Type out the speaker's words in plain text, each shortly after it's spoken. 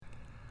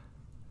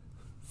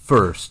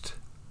first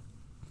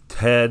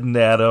Ted and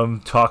Adam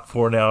Talk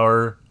for an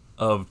Hour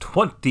of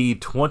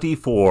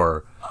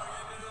 2024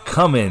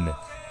 coming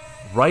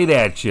right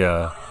at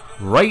you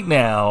right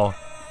now,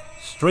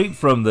 straight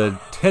from the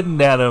Ted and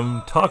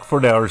Adam Talk for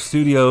an Hour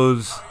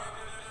studios.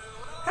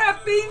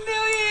 Happy New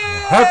Year!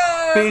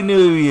 Happy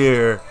New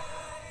Year!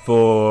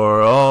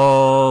 For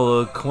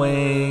all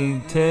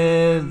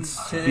acquaintance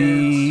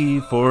be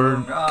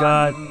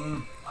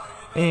forgotten,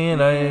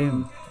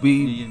 and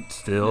we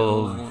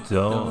still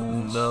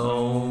don't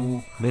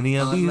know many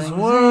of these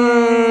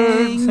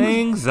words.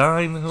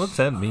 Angzine, what's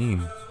that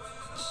mean?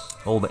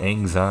 Old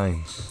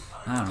angzine.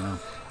 I don't know.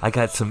 I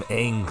got some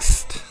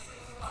angst.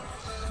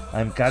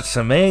 I've got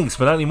some angst,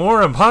 but not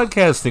anymore. I'm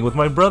podcasting with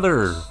my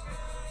brother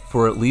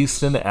for at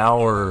least an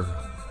hour.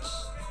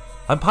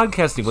 I'm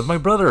podcasting with my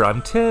brother.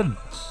 I'm Ted.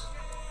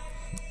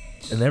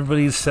 And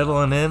everybody's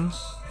settling in.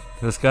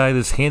 This guy,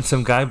 this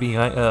handsome guy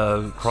behind,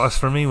 across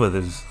from me with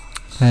his...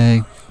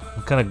 Hey.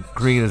 What kind of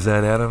green is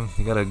that, Adam?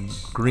 You got a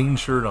green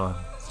shirt on.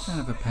 It's kind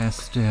of a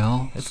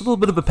pastel. It's a little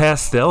bit of a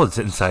pastel. It's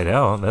inside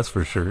out, that's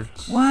for sure.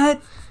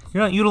 What?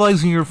 You're not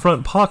utilizing your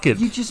front pocket.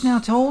 You just now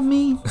told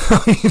me?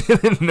 You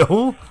didn't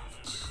know?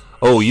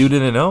 Oh, you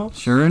didn't know?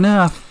 Sure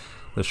enough.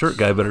 The shirt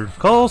guy better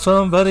call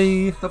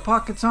somebody. The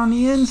pocket's on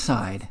the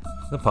inside.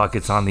 The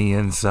pocket's on the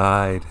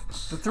inside.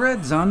 The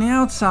thread's on the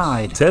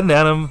outside. Ted and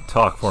Adam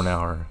Talk for an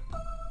Hour.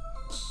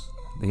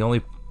 The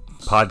only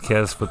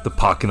podcast with the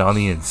pocket on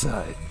the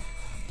inside.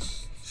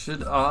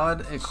 Should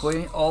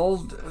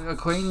old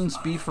acquaintance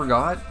be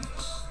forgot?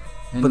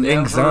 And But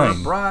never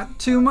Angzine. brought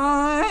to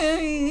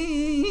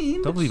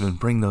mind. Don't even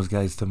bring those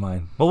guys to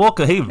mind. Well,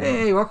 welcome.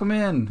 Hey, welcome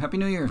in. Happy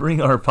New Year. Bring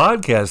our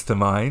podcast to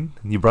mind.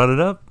 You brought it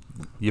up.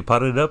 You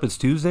potted it up. It's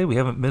Tuesday. We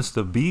haven't missed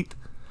a beat.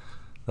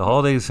 The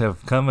holidays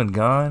have come and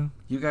gone.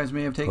 You guys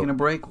may have taken a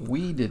break.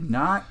 We did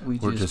not. We're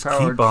just just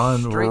powered keep on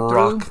straight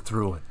rock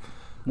through it.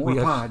 More We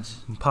got pods.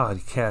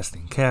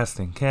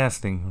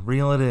 Casting.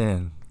 Reel it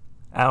in.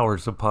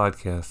 Hours of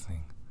podcasting.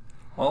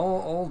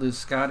 All old is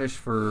Scottish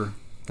for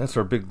That's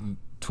our big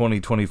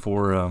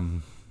 2024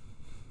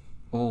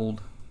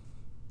 old.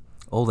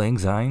 Old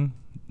Angzine.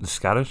 The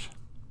Scottish.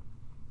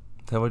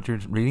 Is that what you're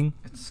reading?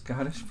 It's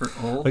Scottish for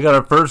old. We got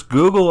our first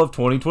Google of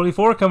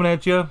 2024 coming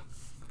at you.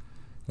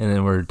 And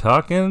then we're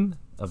talking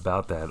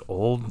about that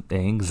old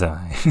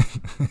Angzine.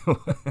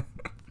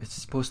 It's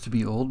supposed to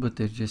be old, but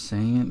they're just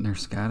saying it and they're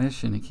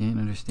Scottish and I can't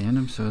understand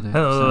them, so that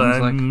Hello,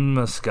 sounds I'm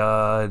a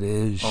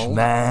Scottish Old?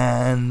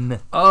 man. like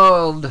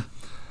old.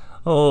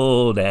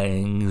 Old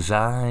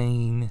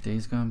Angzine.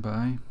 Days gone by.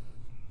 Time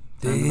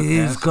of the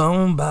Days past.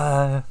 gone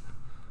by.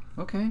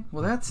 Okay,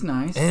 well that's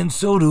nice. And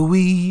so do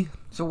we.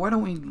 So why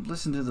don't we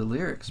listen to the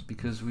lyrics,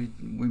 because we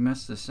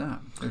messed this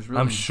up. There's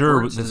really I'm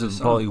sure words to this is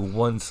song. probably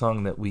one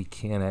song that we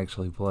can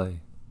actually play.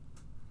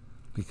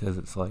 Because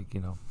it's like,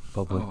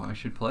 public Oh, I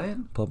should play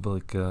it?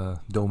 public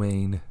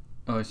domain.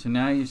 Oh, so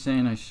now you're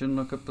saying I shouldn't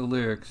look up the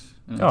lyrics.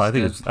 And No, I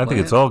think instead it's play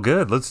it? all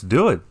good. Let's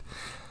do it.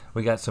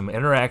 We got some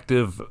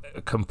interactive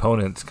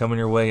components coming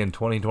your way in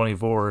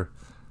 2024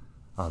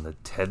 on the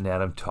Ted and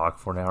Adam Talk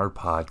for an Hour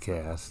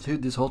podcast.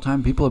 Dude, this whole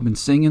time people have been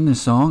singing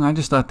this song. I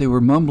just thought they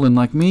were mumbling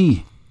like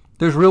me.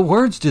 There's real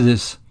words to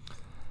this.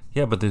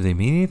 Yeah, but do they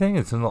mean anything?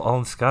 It's all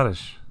in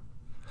Scottish.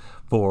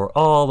 For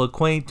all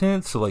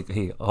acquaintance, so like,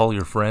 hey, all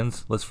your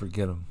friends, let's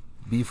forget them.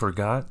 Be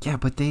forgot. Yeah,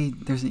 but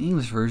there's an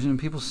English version and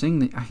people sing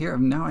the. I hear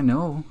now. I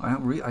know.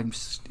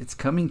 It's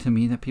coming to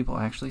me that people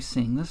actually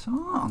sing the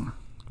song.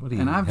 What are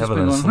you And I've just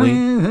having been a going.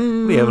 Celine? What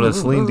are you having a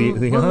Celine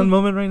Dion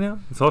moment right now?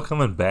 It's all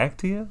coming back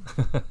to you.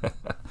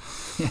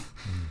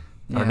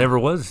 Or never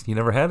was. You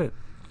never had it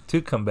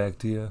to come back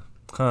to you,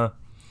 huh?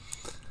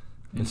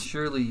 And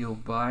surely you'll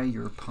buy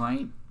your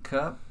pint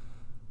cup,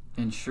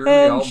 and surely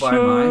And I'll buy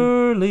mine.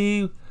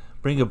 surely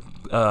bring a.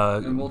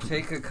 And we'll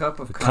take a cup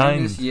of kind-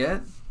 kindness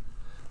yet.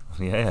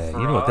 Yeah, you for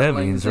know what that Auld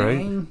Lang means, right?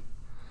 Syne.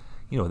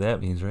 You know what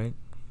that means, right?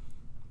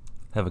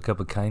 Have a cup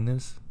of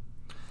kindness.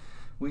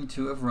 We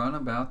too have run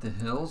about the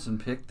hills and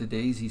picked the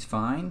daisies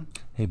fine,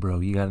 Hey, bro,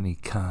 you got any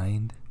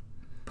kind?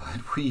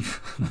 but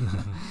we've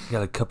You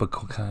got a cup of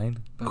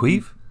kind? but Queef?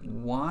 we've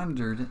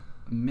wandered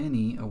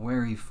many a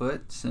weary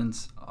foot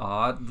since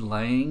Auld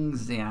Lang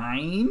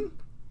Syne.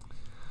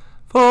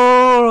 For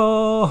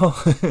all.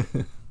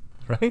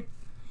 Right?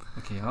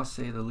 Okay, I'll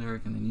say the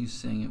lyric and then you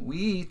sing it.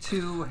 We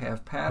too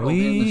have paddled in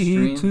the We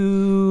stream.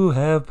 too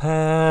have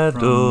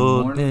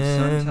paddled morning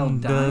sun till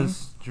in the dine.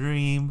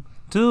 stream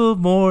till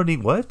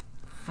morning. What?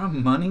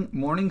 From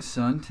morning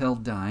sun till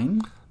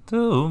dine.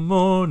 Till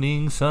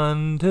morning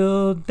sun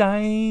till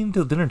dine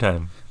till dinner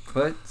time.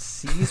 But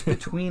seas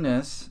between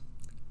us,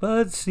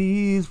 But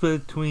seas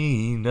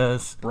between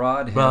us,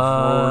 broad have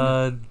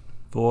broad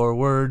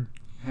forward,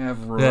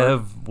 have roared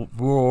have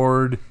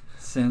roared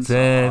since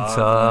since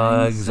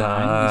Auld Lang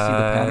Syne. You see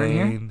the pattern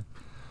here? Syne.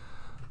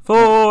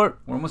 For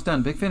We're almost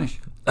done. Big finish.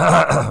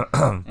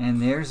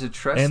 And there's a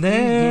trusty and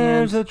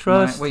there's hand. a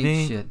trusty.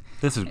 Wait, shit.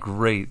 This is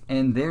great.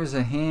 And there's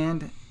a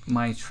hand,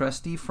 my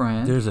trusty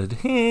friend. There's a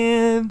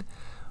hand,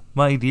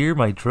 my dear,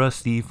 my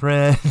trusty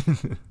friend.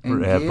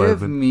 And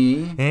give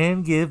me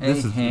and give a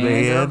this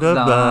hand of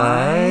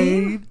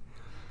thine,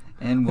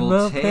 and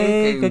we'll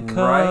take a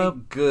right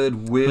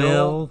good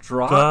will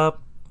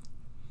drop.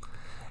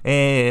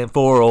 And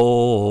for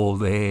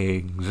old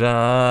anxiety.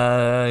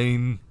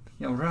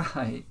 Yeah,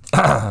 right.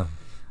 I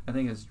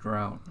think it's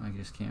drought. I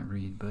just can't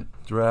read, but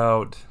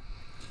Drought.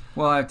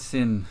 well, it's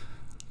in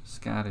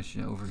Scottish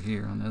over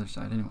here on the other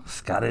side. Anyway,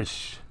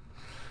 Scottish.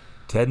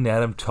 Ted and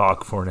Adam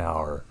talk for an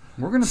hour.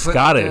 we're gonna put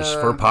Scottish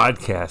for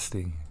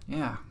podcasting.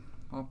 Yeah,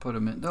 I'll put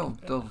them in.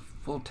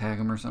 We'll tag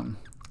them or something.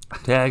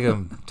 Tag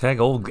 'em. Tag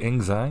old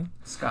anxiety.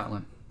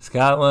 Scotland.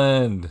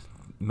 Scotland.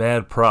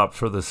 Mad props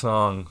for the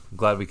song.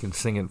 Glad we can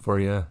sing it for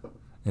you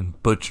and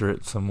butcher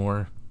it some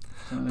more.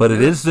 But it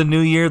is the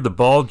new year. The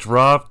ball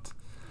dropped.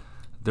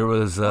 There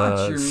was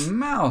Watch your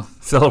mouth.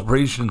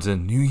 celebrations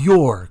in New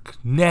York,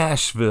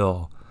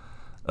 Nashville,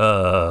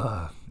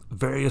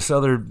 various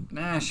other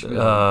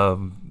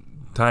Nashville.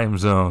 time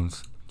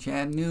zones.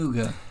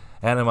 Chattanooga.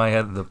 Adam and I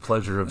had the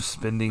pleasure of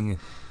spending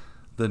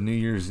the New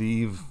Year's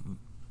Eve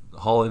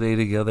holiday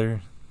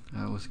together.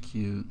 That was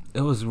cute.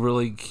 It was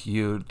really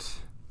cute.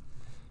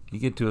 You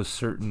get to a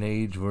certain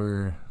age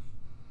where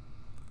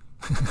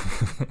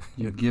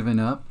You've given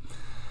up?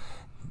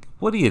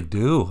 what do you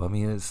do? I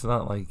mean, it's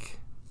not like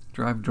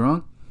Drive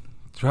drunk?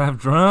 drive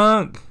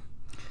drunk.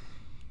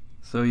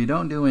 So you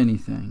don't do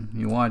anything.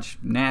 You watch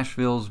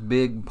Nashville's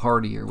Big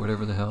Party or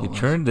whatever the hell You it was.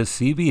 turn to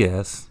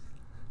CBS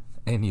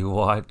and you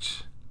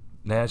watch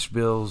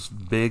Nashville's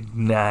Big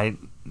Night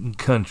in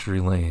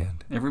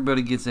Countryland.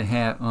 Everybody gets a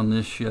hat on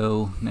this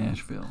show,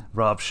 Nashville.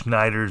 Rob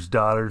Schneider's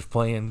daughter's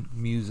playing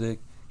music.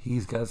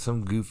 He's got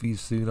some goofy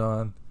suit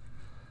on.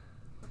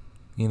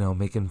 You know,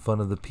 making fun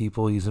of the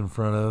people he's in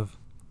front of.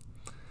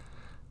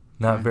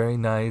 Not Yeah. very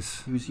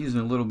nice. He was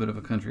using a little bit of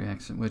a country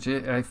accent, which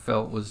I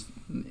felt was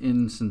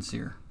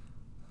insincere.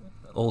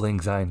 Old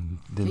Anxiety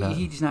did not.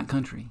 He's not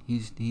country.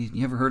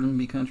 You ever heard him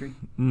be country?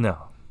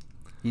 No.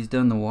 He's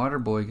done the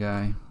Waterboy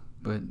guy,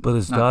 but But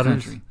his not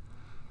daughter's... country.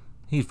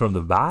 He's from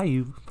the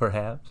Bayou,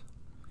 perhaps.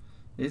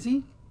 Is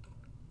he?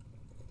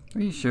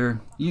 Are you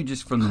sure? You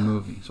just from the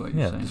movie, is what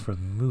you're Yeah, saying. it's from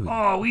the movie.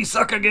 Oh, we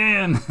suck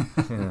again!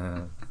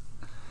 Yeah.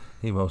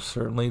 He most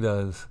certainly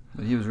does.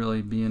 But he was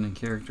really being in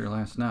character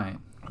last night.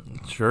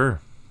 Sure.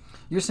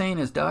 You're saying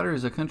his daughter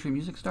is a country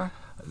music star?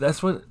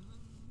 That's what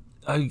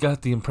I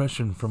got the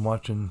impression from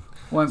watching.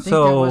 Well, I think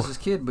So, that was his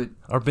kid, but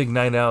Our big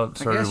night out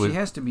I started guess with... she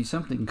has to be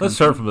something country. Let's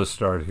start from the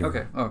start here.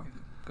 Okay, go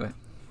ahead.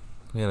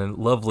 We had a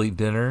lovely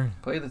dinner.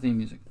 Play the theme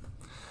music.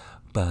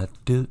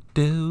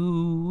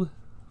 Ba-do-do.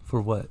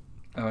 For what?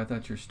 Oh, I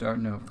thought you were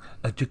starting over.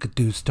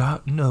 A-jigga-do,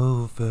 starting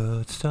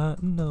over,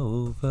 starting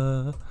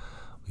over.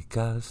 We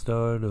gotta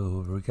start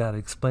over. We gotta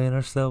explain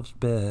ourselves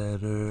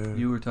better.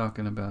 You were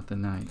talking about the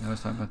night. I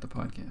was talking about the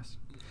podcast.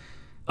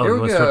 Oh, Here you we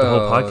want to start the whole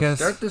go. podcast?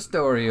 Start the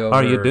story over.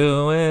 Are you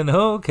doing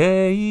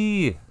okay?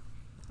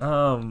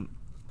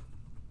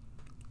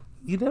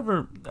 You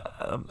never...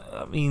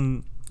 I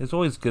mean, it's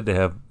always good to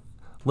have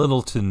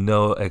little to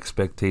no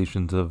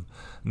expectations of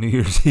New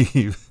Year's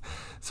Eve,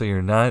 so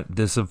you're not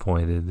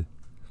disappointed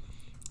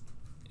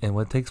in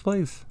what takes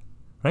place,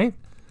 right?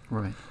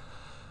 Right.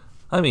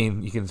 I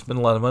mean, you can spend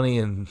a lot of money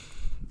and,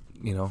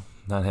 you know,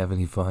 not have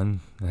any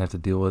fun and have to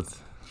deal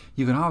with...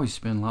 You can always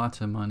spend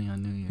lots of money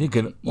on New Year's You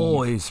can Eve.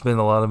 always spend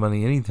a lot of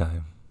money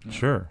anytime. Yeah.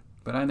 Sure.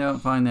 But I don't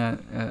find that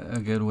a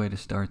good way to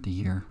start the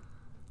year.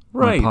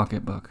 Right. My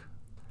pocketbook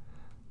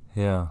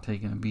Yeah.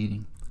 taking a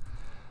beating.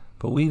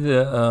 But we, you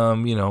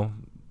know,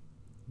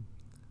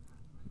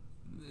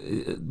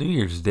 New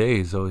Year's Day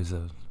is always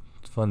a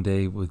fun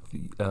day with,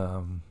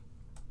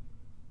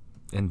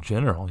 in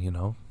general, you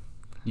know.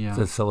 Yeah. It's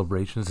a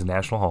celebration. It's a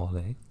national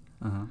holiday.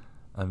 Uh-huh.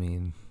 I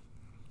mean,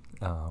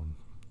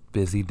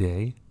 busy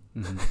day.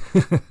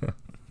 Mm-hmm.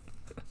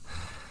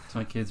 It's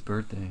my kid's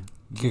birthday.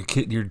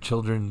 Your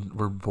children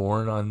were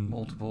born on...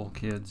 Multiple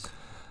kids.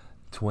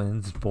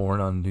 Twins born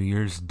on New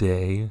Year's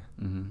Day.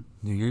 Mm-hmm.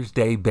 New Year's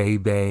Day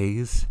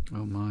babies.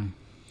 Oh, my.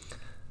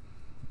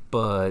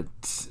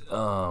 But,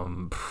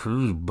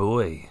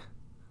 boy,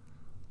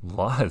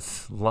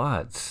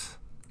 lots.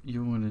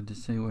 You wanted to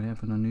say what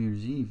happened on New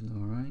Year's Eve, though,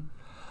 right?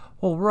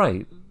 Well,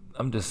 right.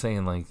 I'm just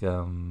saying, like,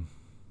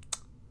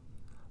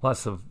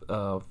 lots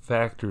of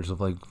factors of,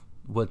 like,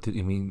 what to,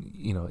 I mean,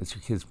 you know, it's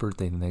your kid's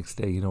birthday the next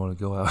day. You don't want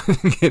to go out and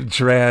get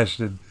trashed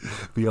and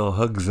be all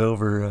hugs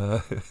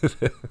over,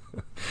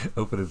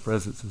 opening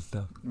presents and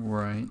stuff.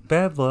 Right.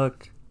 Bad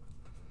luck.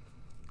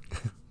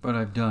 But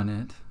I've done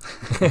it.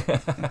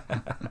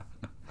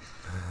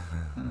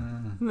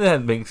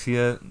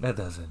 That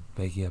doesn't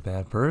make you a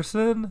bad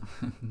person.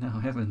 No,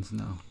 heavens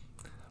no.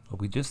 But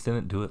we just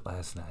didn't do it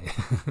last night.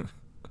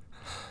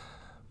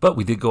 But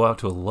we did go out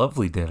to a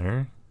lovely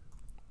dinner.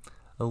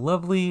 A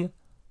lovely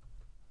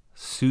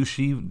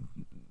sushi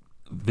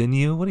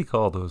venue. What do you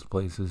call those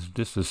places?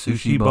 Just a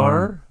sushi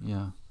bar?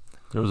 Yeah.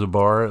 There was a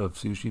bar of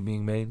sushi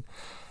being made.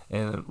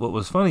 And what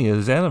was funny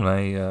is Adam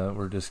and I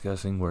were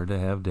discussing where to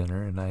have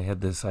dinner, and I had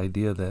this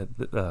idea that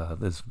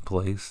this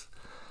place,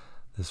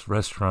 this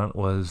restaurant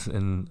was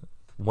in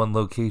one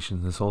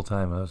location this whole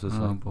time. I was just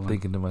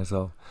thinking to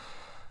myself,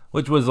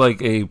 which was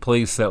like a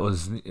place that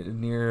was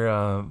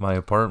near my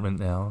apartment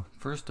now.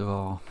 First of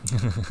all,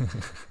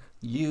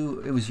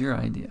 it was your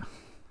idea.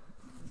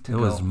 It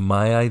was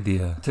my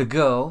idea to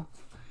go,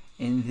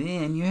 and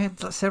then you had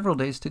several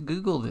days to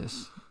Google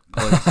this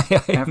place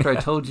after I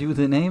told you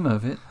the name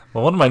of it.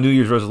 Well, one of my New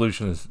Year's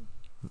resolutions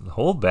is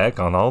hold back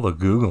on all the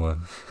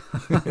Googling.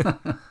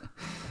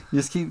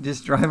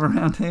 Just drive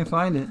around till you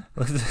find it.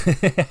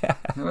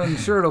 I'm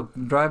sure it'll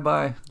drive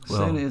by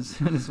as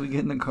soon as we get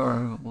in the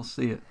car. We'll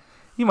see it.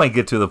 You might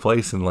get to the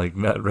place and like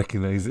not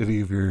recognize any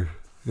of your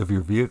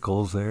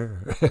vehicles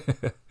there.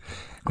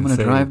 I'm going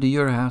to drive to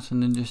your house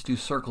and then just do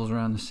circles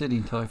around the city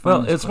until I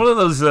find it's place. One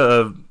of those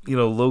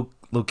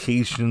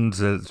locations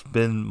that's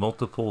been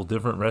multiple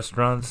different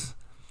restaurants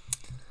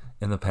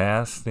in the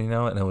past, and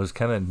it was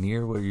kind of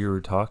near where you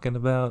were talking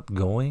about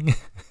going,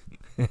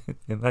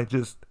 and I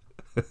just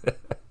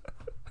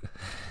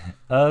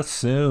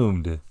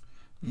assumed.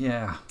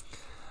 Yeah.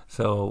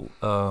 So,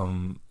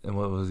 and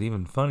what was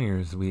even funnier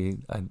is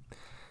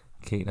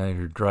Kate and I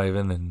are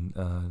driving,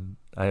 and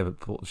I have it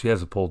she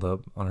has it pulled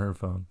up on her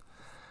phone,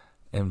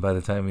 and by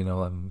the time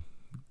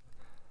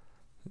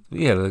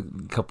we had a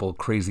couple of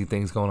crazy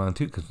things going on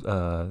too,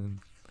 because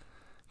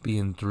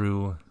being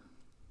through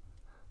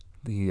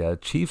the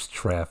Chiefs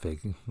traffic,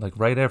 like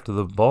right after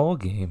the ball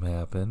game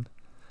happened,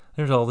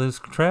 there's all this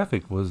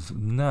traffic was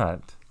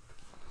not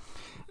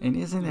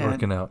isn't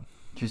working out.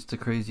 Just the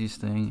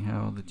craziest thing,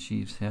 how the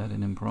Chiefs had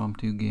an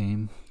impromptu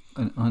game,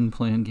 an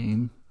unplanned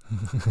game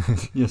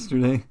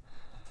yesterday.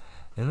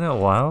 Isn't that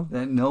wild?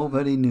 That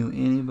nobody knew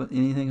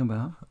anything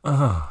about.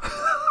 Oh,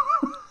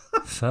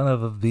 son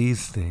of a bee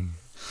sting.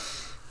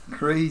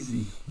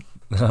 Crazy.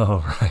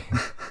 Oh,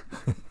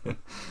 right.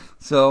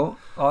 So,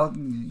 I'll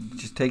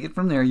just take it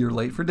from there. You're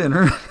late for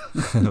dinner.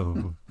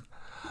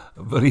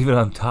 But even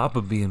on top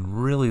of being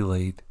really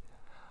late,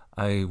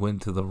 I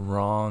went to the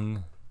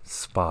wrong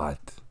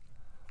spot,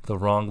 the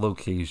wrong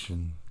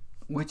location.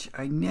 Which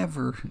I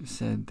never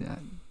said that.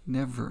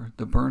 Never.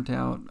 The burnt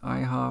out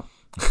IHOP.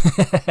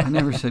 I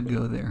never said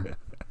go there.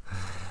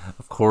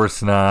 Of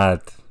course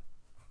not.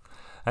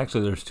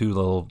 Actually, there's two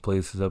little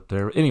places up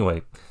there.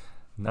 Anyway,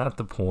 not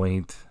the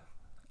point.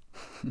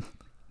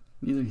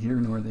 Neither here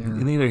nor there.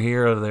 Neither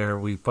here or there.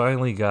 We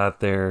finally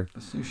got there.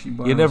 The sushi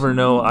bar. You never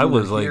know. I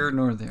was like here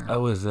nor there. I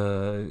was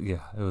it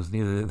was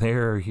neither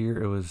there or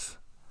here. It was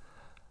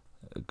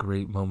a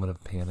great moment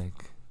of panic.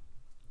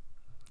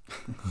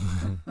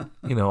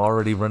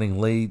 Already running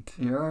late.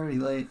 You're already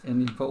late,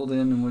 and you pulled in,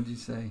 and what'd you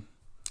say?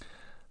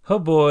 Oh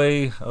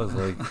boy! I was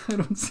like, I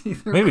don't see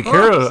their maybe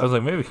cars. I was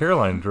like, maybe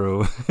Caroline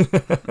drove.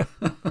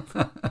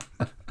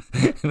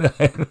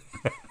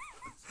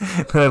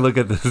 And I look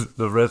at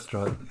the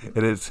restaurant,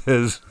 and it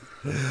says,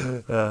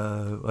 I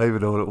don't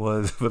even know what it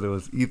was, but it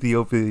was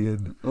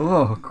Ethiopian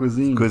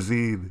cuisine.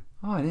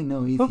 Oh, I didn't know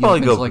We'll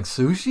Ethiopians like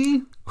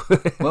sushi.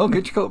 Well,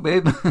 get your coat,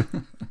 babe.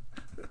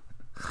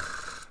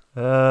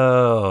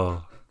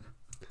 Oh,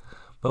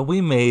 but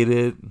we made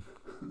it.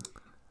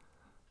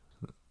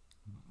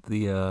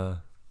 The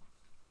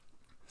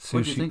sushi.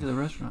 What did you think of the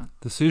restaurant?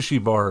 The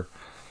sushi bar.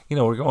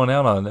 We're going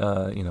out on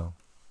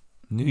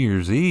New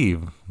Year's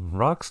Eve.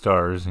 Rock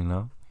stars,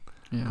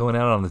 going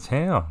out on the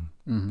town.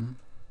 Mm-hmm.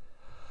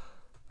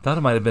 Thought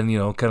it might have been,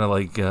 kind of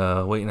like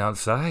waiting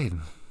outside.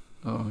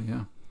 Oh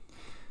yeah.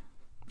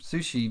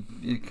 Sushi,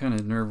 it kind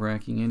of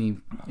nerve-wracking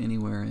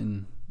anywhere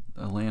in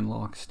a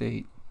landlocked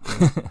state.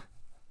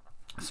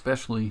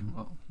 Especially,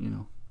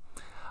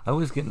 I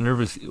always get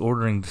nervous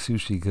ordering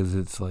sushi because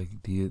it's like,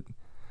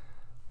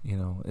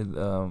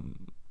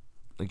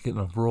 like getting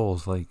a roll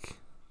is like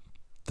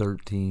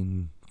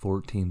 $13,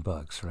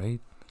 $14,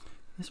 right?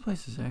 This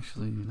place is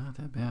actually not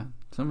that bad.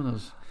 Some of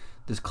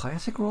those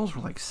classic rolls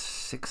were like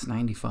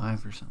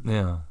 $6.95 or something.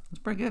 Yeah, it's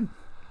pretty good.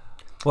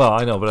 Well,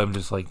 I know, but I'm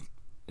just like,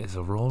 is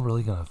a roll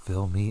really gonna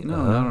fill me?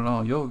 No, not at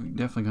all. You're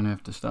definitely gonna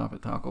have to stop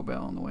at Taco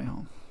Bell on the way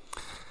home.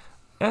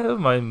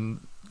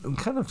 I'm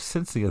kind of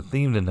sensing a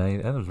theme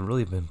tonight. Adam's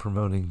really been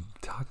promoting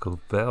Taco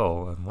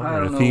Bell. I'm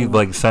wondering if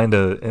he signed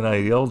a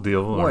NIL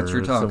deal. What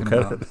you're talking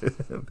about?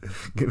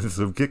 Getting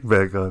some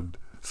kickback on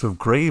some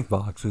Crave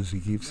boxes he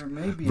keeps there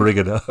may be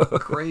bringing up. A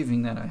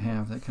craving that I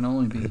have that can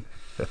only be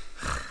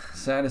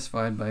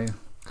satisfied by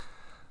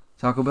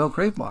Taco Bell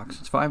Crave box.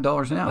 It's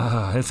 $5 an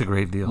ounce. That's a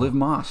great deal. Live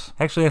Moss.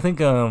 Actually, I think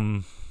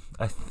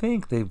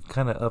they've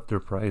kind of upped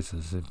their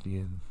prices. If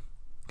you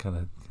kind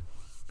of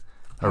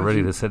are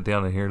ready to sit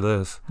down and hear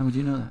this. How would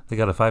you know that? They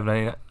got a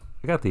 $5.99.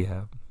 I got the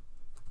app.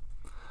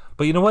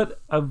 But you know what?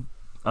 I'm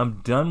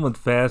done with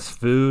fast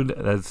food.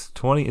 It's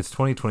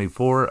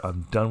 2024.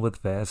 I'm done with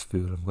fast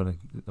food. I'm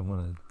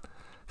gonna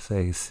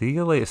say see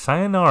you later.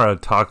 Sayonara,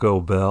 Taco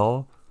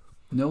Bell.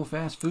 No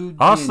fast food.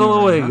 Hasta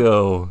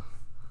luego. Huh?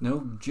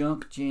 No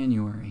junk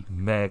January.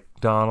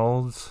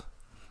 McDonald's.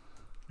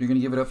 You're gonna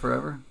give it up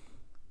forever?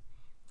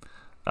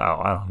 Oh,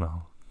 I don't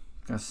know.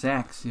 Got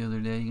Saks the other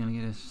day. You gonna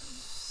get a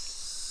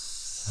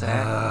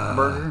Sack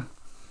burger?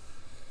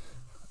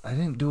 I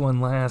didn't do one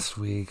last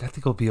week. I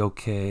think I'll be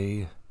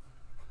okay.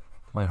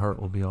 My heart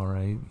will be all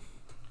right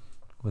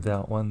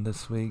without one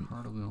this week.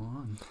 Heart will go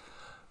on.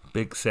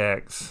 Big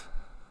Sax.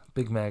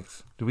 Big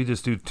Macs. Do we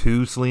just do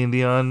 2 Celine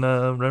Dion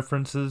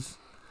references?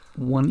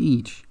 One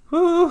each.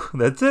 Woo!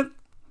 That's it?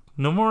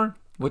 No more?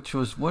 Which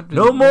was what?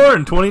 No more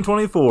in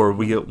 2024.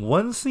 We get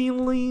 1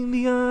 Celine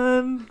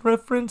Dion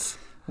reference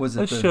Was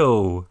a it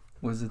show.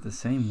 Was it the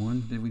same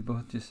one? Did we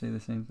both just say the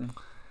same thing?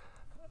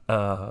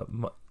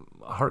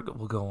 Heart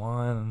will go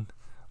on.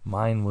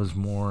 Mine was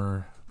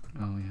more...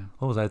 Oh, yeah.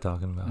 What was I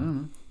talking about? I don't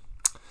know.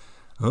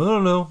 I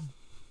don't know.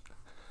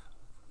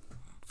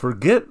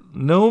 Forget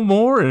no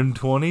more in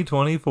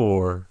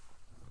 2024.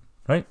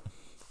 Right?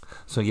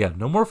 So yeah,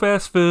 no more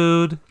fast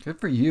food. Good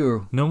for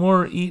you. No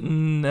more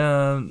eating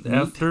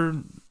after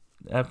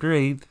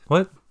 8.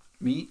 What?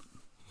 Meat?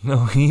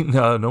 No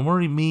more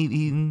meat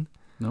eating.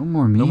 No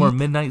more meat? No more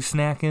midnight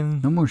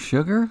snacking. No more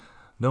sugar?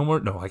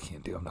 No, I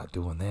can't do. I'm not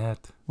doing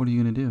that. What are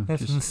you going to do?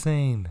 That's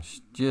insane.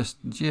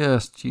 Just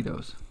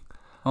Cheetos.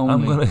 Only.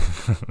 I'm going to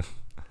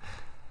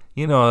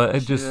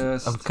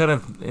I'm kind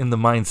of in the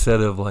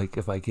mindset of like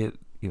if I get,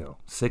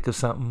 sick of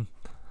something,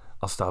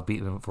 I'll stop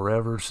eating them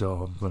forever.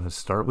 So I'm going to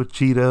start with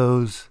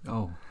Cheetos.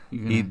 Oh,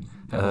 you're going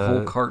to have a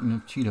whole carton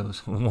of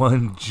Cheetos.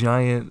 One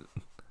giant.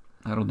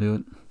 That'll do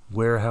it.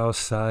 Warehouse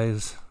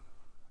size.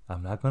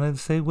 I'm not going to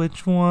say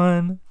which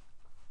one.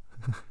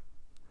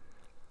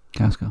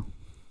 Costco.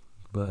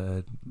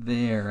 But.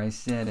 There, I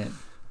said it.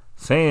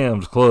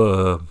 Sam's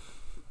Club.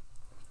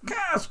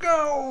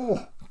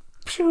 Costco!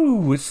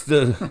 Phew, it's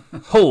the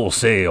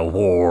wholesale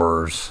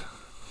wars.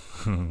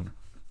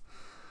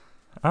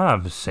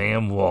 I'm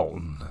Sam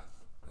Walton.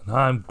 And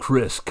I'm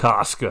Chris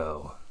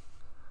Costco.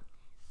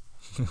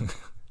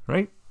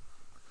 Right?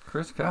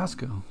 Chris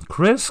Costco.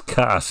 Chris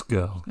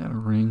Costco. Got a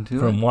ring to it.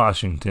 From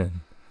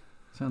Washington.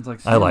 Sounds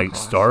like I like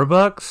Claus.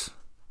 Starbucks.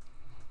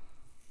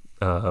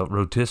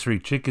 Rotisserie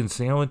chicken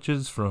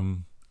sandwiches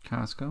from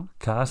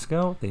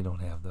Costco. They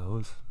don't have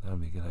those. That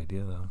would be a good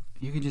idea, though.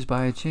 You could just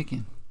buy a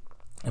chicken.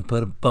 And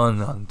put a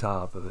bun on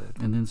top of it.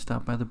 And then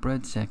stop by the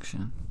bread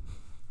section.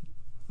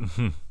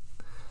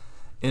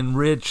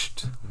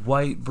 Enriched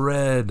white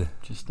bread.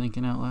 Just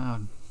thinking out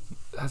loud.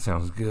 That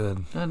sounds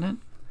good. Doesn't it?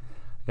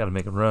 I gotta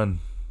make a run.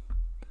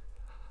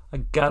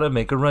 You got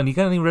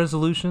any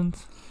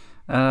resolutions?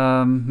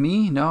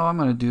 Me? No, I'm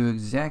gonna do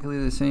exactly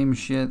the same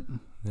shit.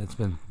 That's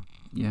been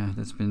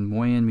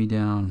weighing me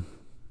down.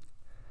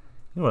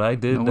 You know what I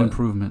did? No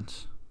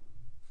improvements.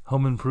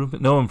 Home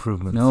improvement? No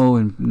improvements. No,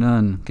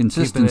 none.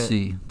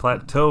 Consistency.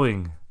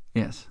 Plateauing.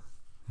 Yes.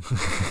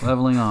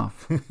 Leveling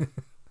off.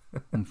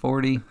 I'm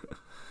 40.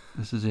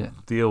 This is it.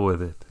 Deal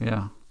with it.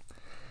 Yeah.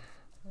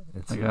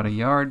 I got a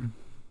yard.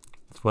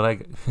 That's what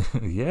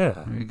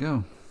yeah. There you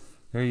go.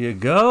 There you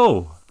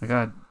go. I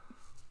got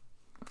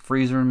a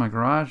freezer in my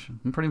garage.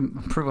 I'm pretty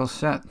well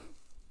set.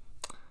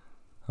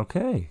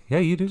 Okay. Yeah,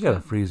 you do got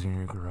a freezer in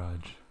your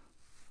garage.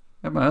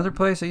 At my other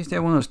place, I used to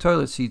have one of those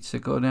toilet seats that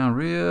go down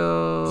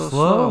real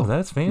slow.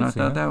 That's fancy. And I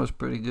thought that was a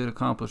pretty good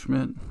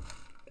accomplishment.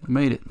 I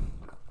made it.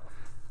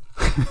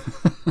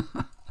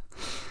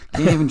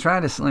 Can't even try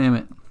to slam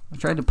it. I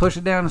tried to push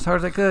it down as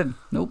hard as I could.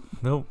 Nope.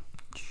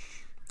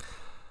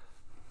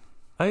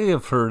 I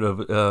have heard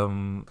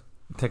of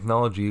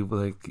technology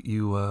like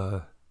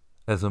you,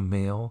 as a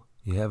male,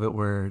 you have it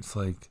where it's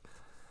like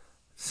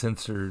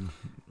censored,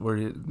 where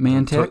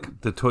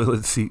the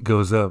toilet seat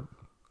goes up.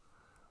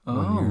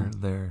 When you're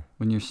there.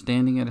 When you're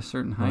standing at a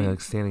certain height?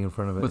 Like standing in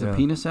front of it. With a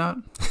penis out?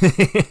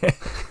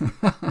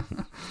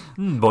 Boing,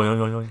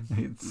 boing,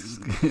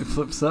 boing. It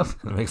flips up.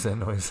 It makes that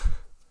noise.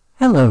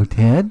 Hello,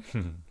 Ted.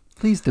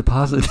 Please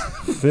deposit.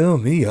 Fill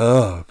me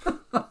up.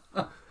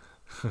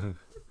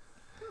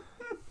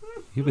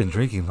 You've been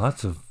drinking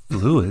lots of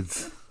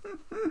fluids.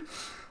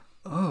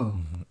 Oh.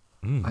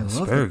 I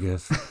love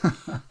asparagus.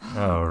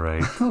 All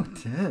right. Oh,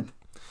 Ted.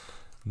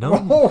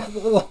 No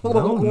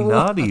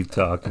naughty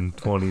talk in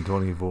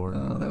 2024.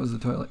 Oh, that was the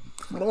toilet.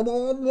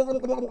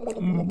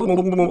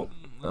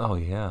 Oh,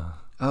 yeah.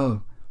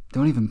 Oh,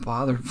 don't even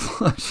bother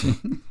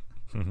flushing.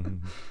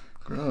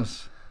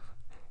 Gross.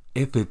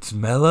 If it's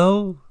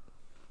mellow,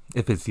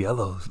 if it's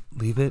yellow,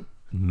 leave it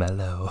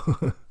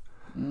mellow.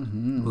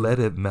 Let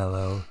it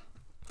mellow.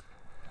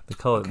 They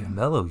call it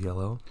mellow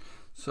yellow.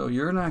 So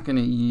you're not going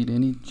to eat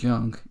any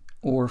junk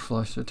or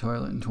flush the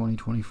toilet in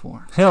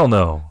 2024? Hell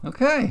no.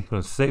 Okay. I'm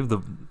going to save the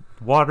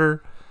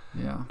water.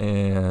 Yeah.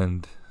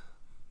 And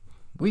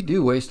we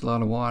do waste a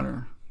lot of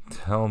water.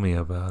 Tell me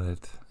about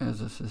it.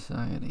 As a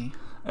society.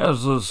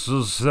 There's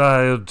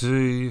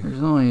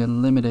only a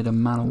limited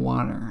amount of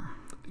water.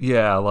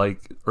 Yeah,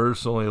 like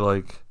Earth's only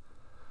like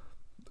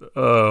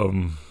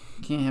you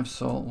can't have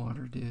salt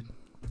water, dude.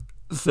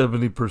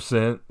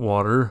 70%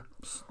 water.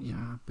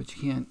 Yeah, but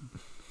you can't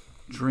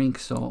drink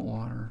salt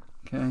water.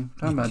 Okay? I'm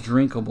talking about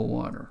drinkable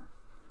water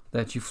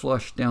that you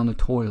flush down the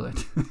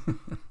toilet.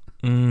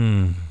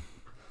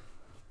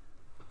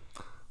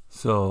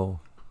 So,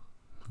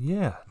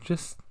 yeah,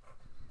 just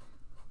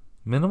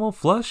minimal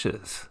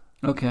flushes.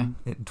 Okay.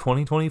 In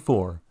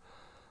 2024.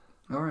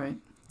 All right.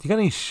 you got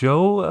any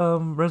show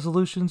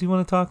resolutions you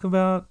want to talk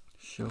about?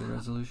 Show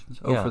resolutions?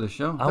 Oh, Yeah. for the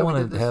show? I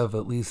want to have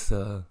at least,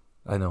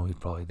 I know we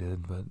probably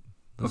did, but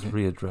let's Okay.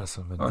 readdress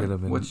them and All get right,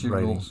 them in what's your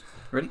writing. goals?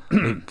 Ready?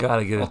 We got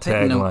to get a I'll take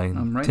a note. tagline.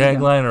 I'm writing it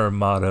down. Tagline or a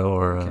motto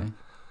or Okay.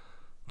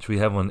 should we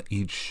have one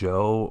each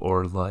show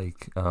or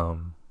like,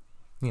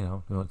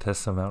 you want to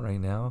test some out right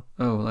now?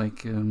 Oh,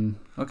 like,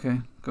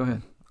 okay, go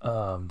ahead.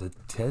 The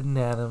Ted and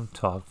Adam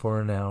Talk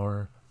for an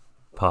Hour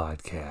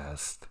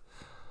podcast.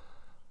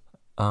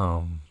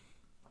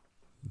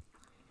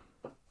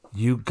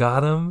 You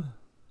got him.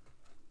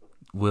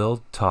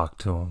 We'll talk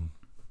to him.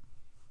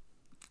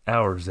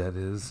 Hours, that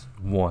is.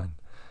 1.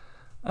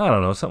 I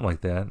don't know, something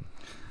like that.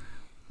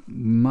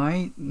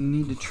 Might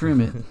need to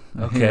trim it.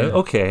 a Okay, hair.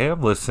 okay,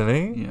 I'm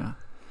listening. Yeah.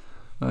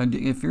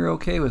 If you're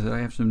okay with it, I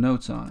have some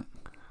notes on it.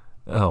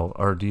 Oh,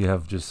 or do you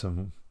have just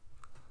some...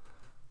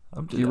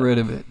 Get rid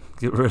of it.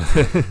 Get rid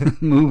of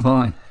it. Move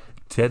on.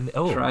 Ted,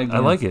 Try I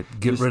again. like it.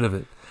 Get Just- rid of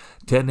it.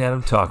 Ted and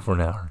Adam Talk for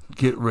an Hour.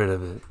 Get rid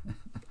of it.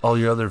 All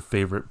your other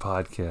favorite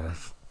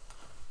podcasts.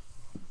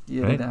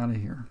 Get Right? it out of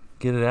here.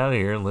 Get it out of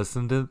here and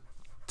listen to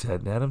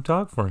Ted and Adam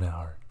Talk for an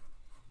hour.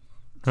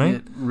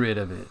 Right? Get rid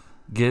of it.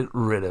 Get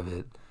rid of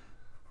it.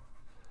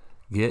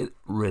 Get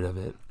rid of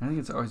it. I think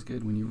it's always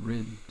good when you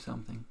rid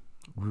something.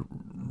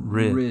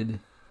 Rid.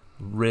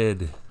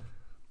 Rid.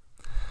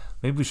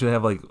 Maybe we should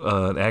have like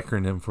an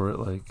acronym for it,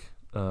 like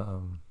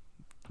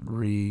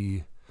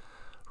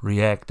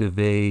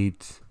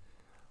reactivate,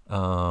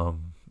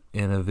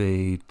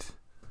 innovate,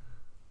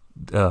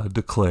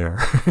 declare.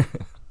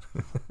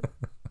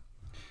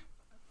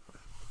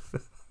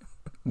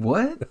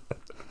 What?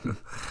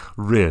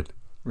 Rid.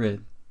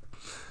 Rid.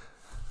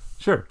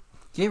 Sure.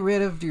 Get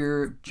rid of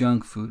your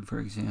junk food, for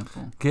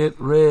example. Get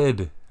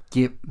rid.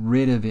 Get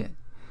rid of it.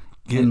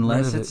 Get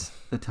Unless rid of it's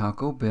the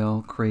Taco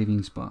Bell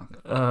cravings box.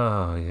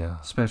 Oh,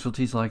 yeah.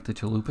 Specialties like the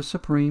Chalupa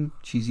Supreme,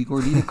 Cheesy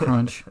Gordita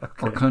Crunch,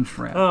 or Crunch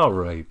Wrap. All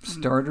right.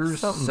 Starters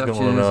Something's such as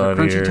going a on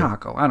crunchy here.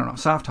 taco. I don't know,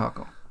 soft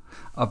taco.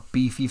 A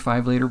beefy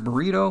 5-layer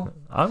burrito,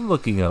 I'm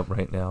looking up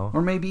right now.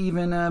 or maybe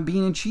even a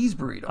bean and cheese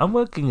burrito. I'm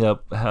looking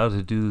up how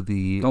to do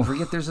the... Don't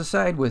forget there's a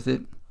side with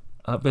it.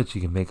 I bet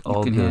you can make You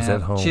all can those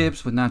have at home.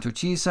 chips with nacho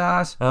cheese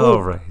sauce. Oh,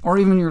 Ooh, right. Or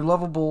even your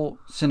lovable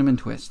cinnamon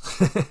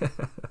twists.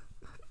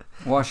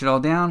 Wash it all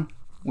down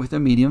with a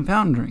medium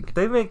fountain drink.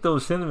 They make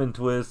those cinnamon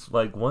twists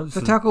like once...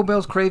 The Taco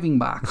Bell's craving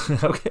box.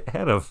 Okay,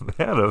 Adam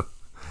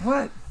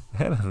What?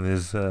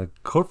 is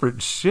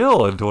corporate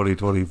shill in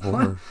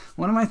 2024.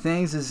 One of my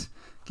things is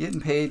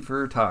getting paid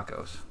for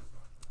tacos.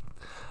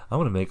 I'm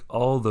going to make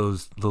all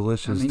those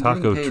delicious I mean, taco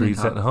getting paid in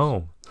treats at tacos.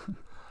 home.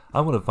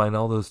 I'm going to find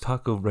all those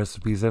taco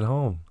recipes at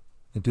home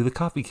and do the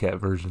copycat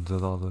versions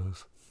of all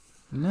those.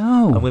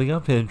 No. I'm going to go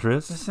on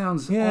Pinterest. This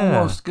sounds Yeah.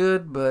 almost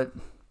good, but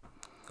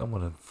I'm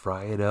going to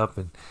fry it up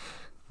and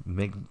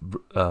make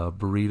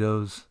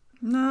burritos.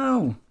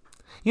 no.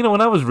 You know,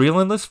 when I was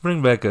reeling, let's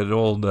bring back an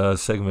old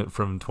segment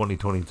from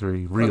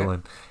 2023.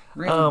 Reeling.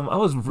 Really? I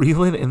was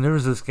reeling, and there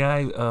was this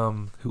guy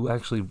who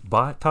actually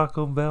bought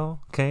Taco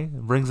Bell, okay,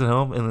 and brings it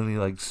home, and then he,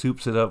 like,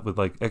 soups it up with,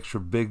 like, extra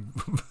big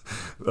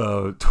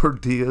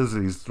tortillas,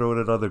 and he's throwing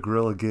it on the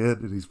grill again,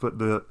 and he's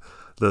putting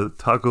the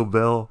Taco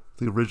Bell,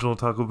 the original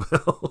Taco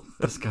Bell.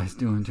 This guy's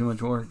doing too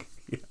much work.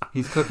 Yeah.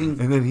 He's cooking.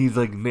 And then he's,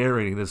 like,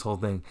 narrating this whole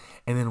thing.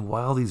 And then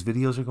while these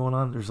videos are going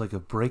on, there's, like, a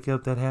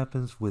breakup that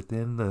happens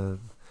within the...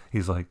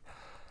 He's like,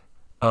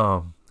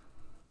 I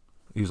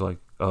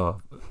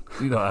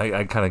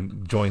kind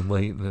of joined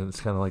late, and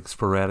it's kind of like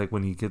sporadic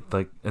when you get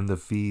like in the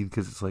feed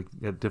because it's like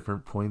at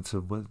different points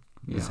of what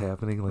is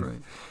happening. Like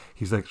Right.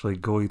 he's actually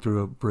going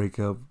through a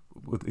breakup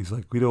with. He's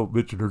like, we don't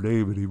mention her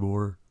name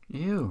anymore,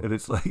 Ew. and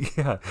it's like,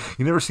 yeah,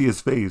 you never see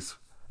his face,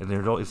 and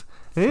there's always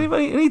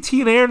any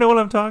TNA know what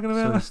I'm talking So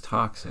about? it's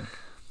toxic.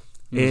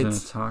 He's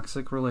It's in a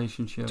toxic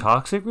relationship.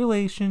 Toxic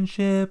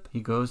relationship. He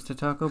goes to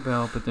Taco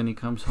Bell, but then he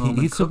comes He home and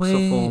eats cooks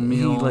away. a full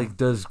meal. He like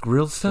does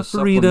grilled stuffed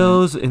supplement.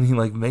 burritos, and he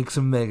like makes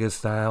them mega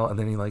style, and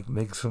then he like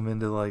makes them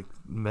into like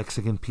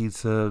Mexican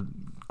pizza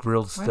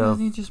grilled Why stuff.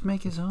 doesn't he just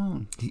make his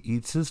own? He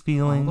eats his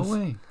feelings. All the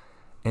way.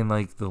 And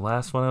like the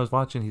last one I was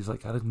watching, he's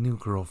like got a new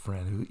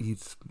girlfriend who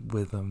eats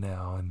with him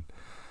now, and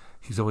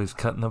he's always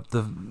cutting up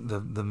the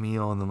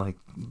meal and then like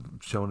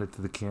showing it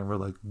to the camera,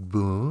 like,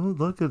 "Boo,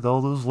 look at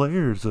all those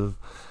layers of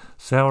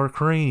sour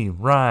cream,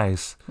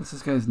 rice." What's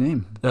this guy's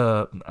name?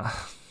 I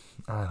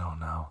don't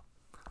know.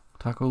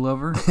 Taco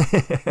Lover?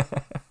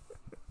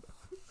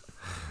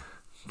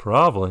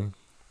 Probably.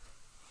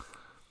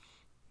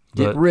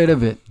 Get But- rid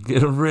of it.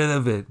 Get rid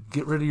of it.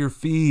 Get rid of your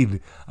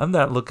feed. I'm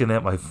not looking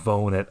at my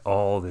phone at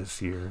all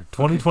this year.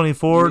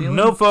 2024, Really?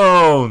 no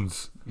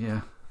phones.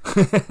 Yeah.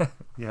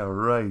 Yeah,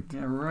 right.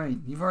 Yeah, right.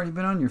 You've already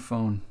been on your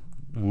phone.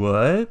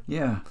 What?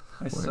 Yeah.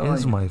 I saw Where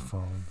is you. my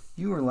phone?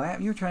 You were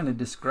you were trying to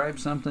describe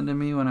something to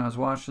me when I was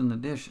washing the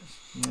dishes.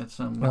 You had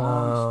some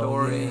long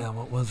story, Yeah,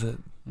 what was it?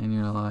 and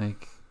you're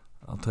like,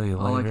 I'll tell you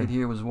all I later. could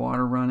hear was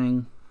water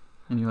running,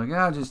 and you're like,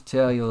 I'll just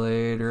tell you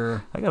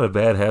later. I got a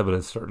bad habit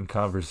of starting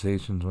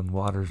conversations when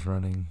water's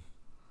running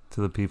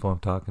to the people I'm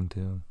talking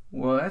to.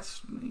 Well,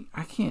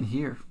 I can't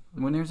hear.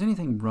 when there's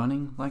anything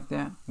running like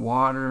that,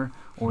 water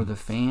or the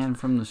fan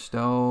from the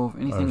stove,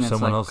 anything that's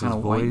someone like else's kind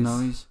of white voice.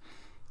 noise,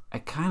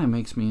 it kind of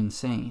makes me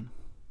insane.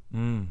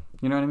 Mm.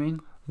 You know what I mean?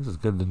 This is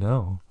good to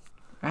know.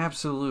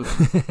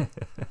 Absolutely.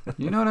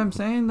 You know what I'm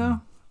saying,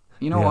 though?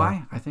 You know Yeah.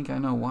 why? I think I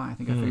know why. I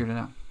think I figured it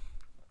out.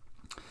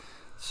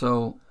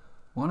 So,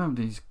 one of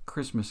these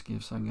Christmas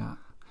gifts I got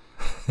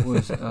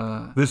was,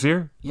 This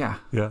year? yeah,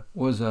 Yeah.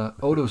 was a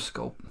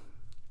otoscope.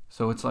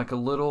 So it's like a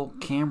little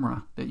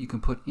camera that you can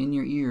put in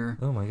your ear,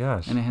 Oh my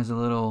gosh. and it has a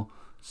little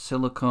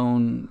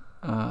silicone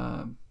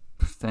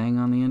thing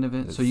on the end of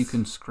it, so you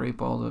can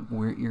scrape all the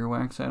weird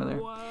earwax out of there.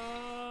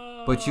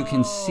 But you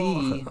can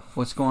see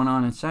what's going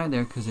on inside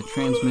there because it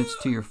transmits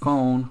to your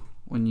phone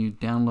when you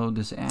download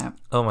this app,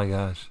 Oh my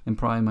gosh. and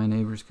probably my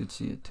neighbors could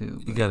see it too.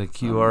 You but, got a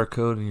QR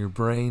code in your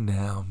brain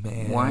now,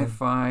 man.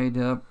 Wi-Fi'd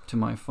up to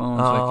my phone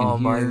so I Oh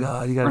can my hear.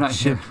 god, you or got a not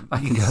chip. hear, I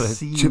You can got a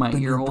see chip my in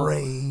ear your hole.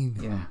 brain.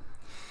 Yeah.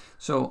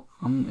 So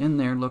I'm in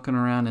there looking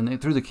around,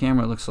 and through the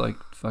camera, it looks like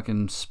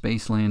fucking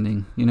space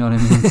landing. You know what I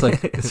mean? It's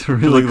like it's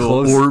really like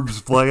close. little orbs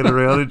flying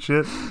around and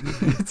shit.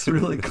 It's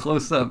really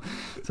close up.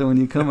 So when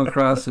you come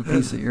across a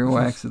piece of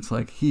earwax, it's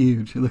like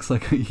huge. It looks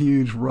like a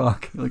huge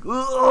rock. You're like,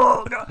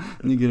 oh god!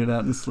 And you get it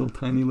out in this little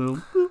tiny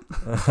little.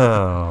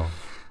 Oh,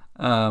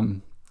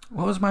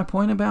 What was my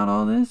point about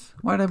all this?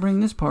 Why did I bring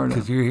this part up?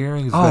 because your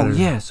hearing is Oh better.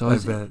 yeah, so I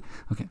was, bet.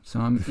 okay.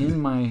 So I'm in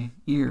my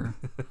ear,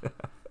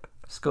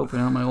 scoping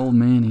out my old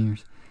man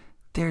ears.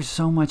 There's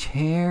so much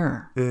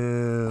hair.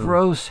 Ew.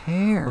 Gross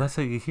hair. Well, that's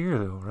how you hear,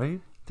 though,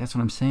 right? That's what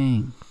I'm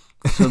saying.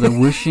 So the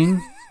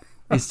whooshing,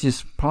 it's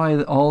just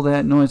probably all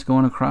that noise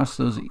going across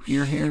those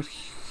ear hairs.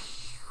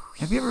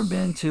 Have you ever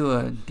been to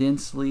a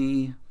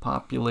densely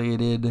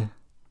populated,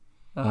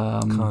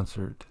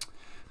 Concert.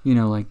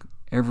 like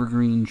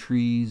evergreen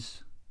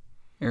trees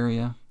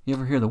area? You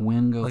ever hear the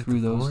wind go Like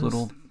through the those forest?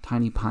 little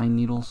tiny pine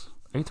needles?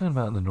 Are you talking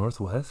about in the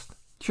Northwest?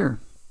 Sure.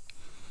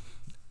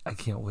 I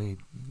can't wait.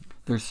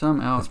 There's some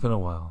out It's been a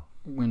while.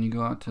 when you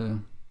go out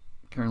to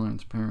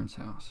Caroline's parents'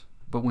 house.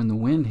 But when the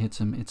wind hits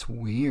them, it's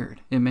weird.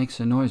 It makes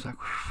a noise like...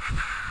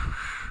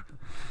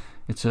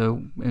 It's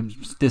a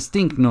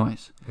distinct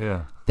noise.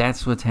 Yeah.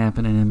 That's what's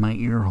happening in my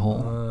ear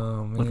hole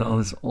Oh, man. with all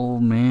this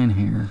old man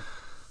hair.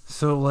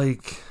 So,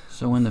 like...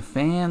 So when the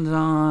fan's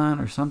on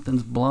or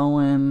something's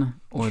blowing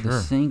or the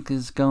Sure. sink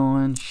is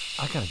going,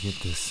 I gotta get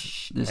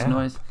this this out.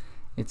 noise,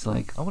 it's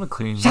like, I want to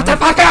clean shut my... the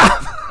fuck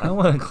up! I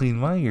want to clean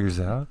my ears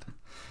out.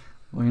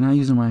 Well, you're not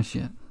using my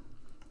shit.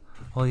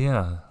 Well,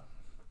 yeah.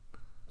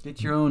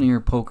 Get your own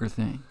ear poker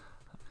thing.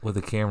 With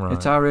a camera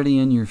It's on. already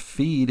in your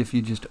feed if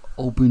you just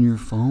open your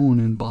phone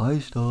and buy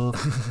stuff.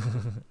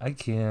 I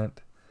can't.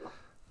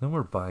 No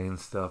more buying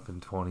stuff in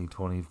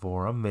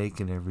 2024. I'm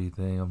making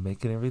everything. I'm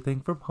making everything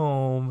from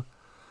home.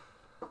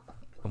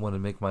 I want to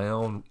make my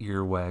own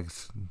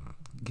earwax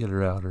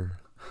getter outer.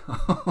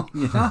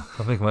 Yeah.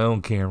 I'll make my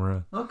own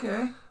camera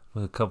Okay.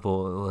 with a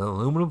couple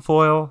aluminum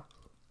foil.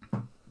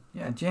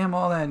 Yeah, jam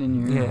all that in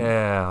your ear.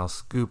 Yeah, I'll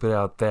scoop it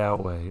out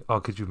that way. Oh,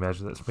 could you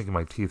imagine that? It's making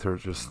my teeth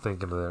hurt just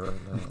thinking of that right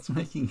now. It's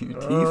making your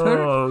teeth hurt.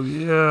 Oh,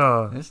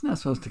 yeah. It's not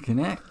supposed to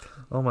connect.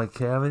 Oh, my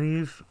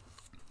cavities.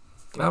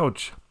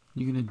 Ouch.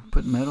 You gonna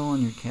put metal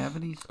on your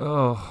cavities?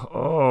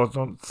 Oh,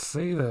 don't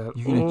say that.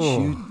 You gonna Oh.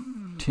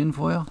 chew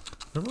tinfoil?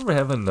 I remember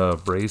having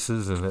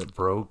braces and it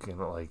broke and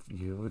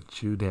you would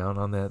chew down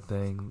on that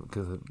thing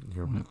because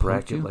your When it poked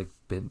bracket you?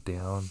 bent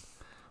down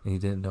and you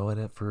didn't know it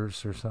at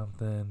first or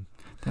something.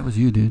 That was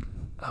you, dude.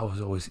 I was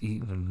always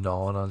eating and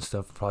gnawing on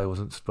stuff probably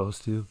wasn't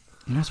supposed to.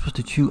 You're not supposed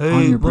to chew on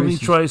Hey, your let me braces.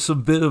 try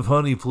some bit of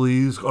honey,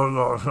 please. Oh,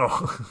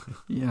 no.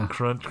 Yeah,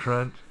 Crunch,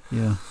 crunch.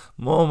 yeah.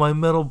 Oh, my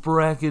metal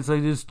brackets, I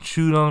just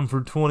chewed on them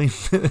for 20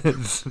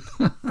 minutes.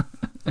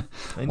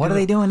 What are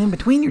they doing in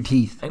between your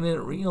teeth? I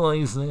didn't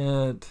realize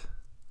that.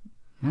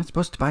 You're not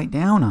supposed to bite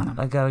down on them.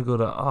 I gotta go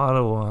to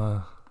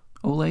Ottawa.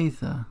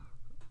 Olathe.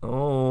 Oh,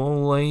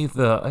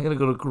 Olathe. I gotta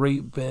go to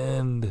Great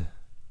Bend.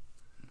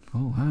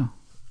 Oh, wow.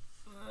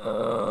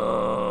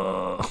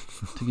 Uh,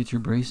 To get your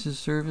braces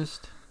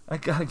serviced? I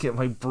gotta get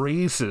my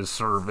braces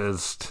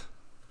serviced.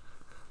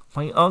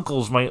 My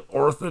uncle's my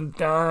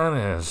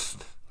orthodontist.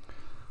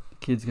 The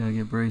kids gotta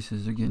get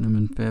braces. They're getting them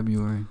in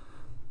February.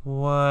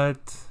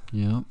 What?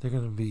 Yep. They're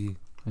gonna be...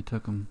 I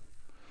took them.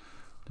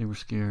 They were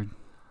scared.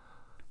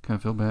 Kind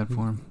of feel bad for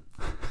them.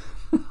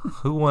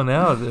 Who won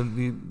out?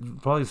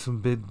 Probably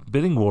some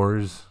bidding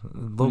wars.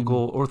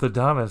 Local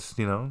orthodontist,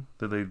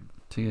 Did they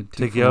To get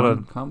take you out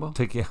on combo?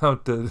 take you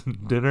out to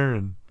dinner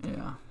and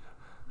Yeah.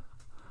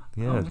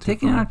 yeah? We're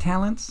taking our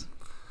talents.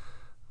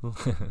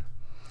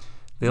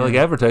 They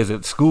advertise it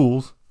at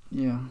schools.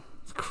 Yeah.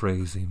 It's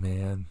crazy,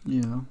 man.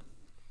 Yeah.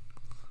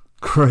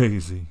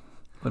 Crazy.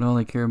 But all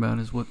they care about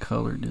is what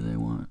color do they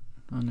want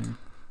on their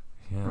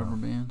Yeah. rubber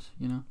bands,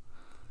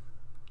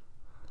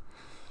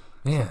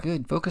 Man,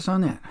 Good. Focus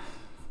on that.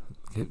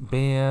 get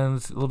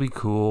bands. It'll be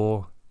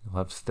cool. You'll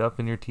have stuff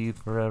in your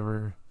teeth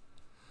forever.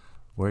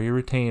 Wear your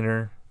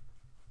retainer.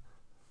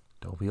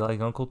 Don't be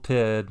like Uncle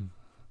Ted.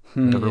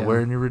 Never Yeah.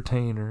 wearing your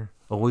retainer.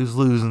 Always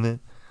losing it.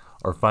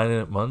 Or finding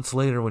it months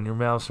later when your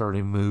mouth's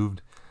already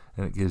moved.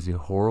 and it gives you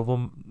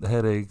horrible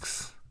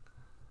headaches.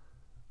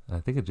 And I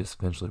think it just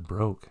eventually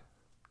broke.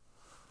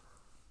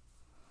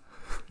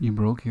 You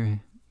broke your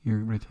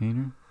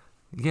retainer?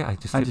 Yeah, I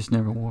just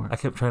never wore it. I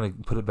kept trying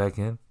to put it back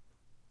in.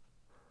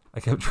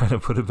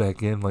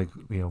 Like,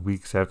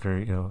 weeks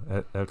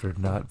after, after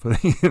not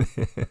putting it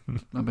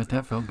in. I bet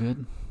that felt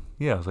good.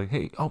 Yeah, I was like,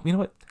 hey, you know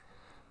what?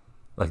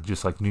 Like,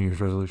 just like New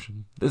Year's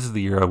resolution. This is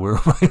the year I wear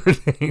my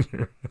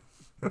retainer.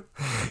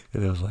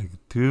 And it was like,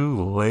 too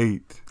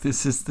late.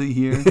 This is the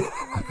year.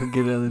 I could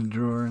get it out of the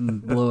drawer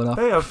and blow it off.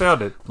 Hey, I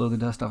found it. Blow the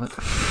dust off it.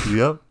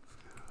 Yep.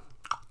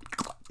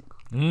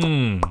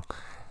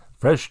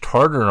 Fresh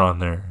tartar on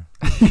there.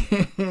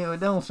 It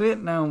don't fit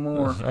no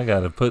more. I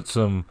got to put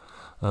some...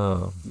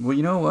 Well,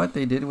 you know what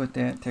they did with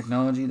that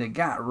technology? They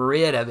got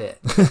rid of it.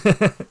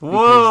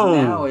 Whoa!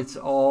 Now it's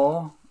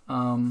all...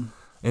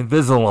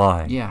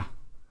 Invisalign. Yeah,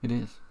 it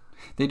is.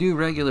 They do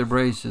regular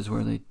braces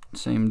where they...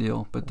 Same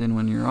deal. But then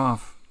when you're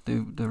off,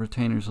 the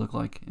retainers look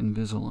like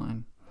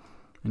Invisalign.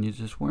 And you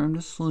just wear them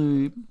to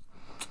sleep.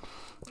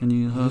 And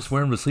you just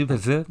wear them to sleep,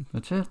 that's it?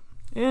 That's it.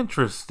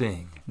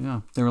 Interesting.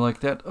 Yeah. They were like,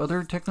 that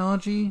other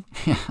technology?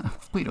 Yeah,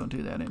 we don't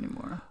do that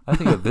anymore. I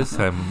think at this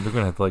time, they're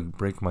going to have to,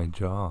 break my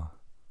jaw.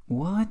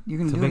 What? You're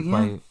going to do it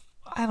again?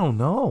 I don't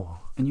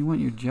know. And you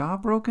want your jaw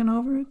broken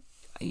over it?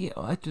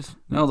 Yeah,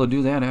 No, they'll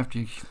do that after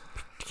you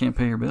can't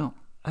pay your bill.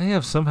 I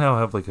somehow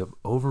have an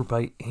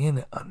overbite and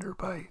an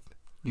underbite.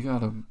 You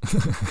got a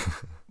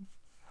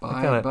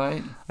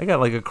bite? I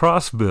got a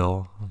cross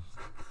bill.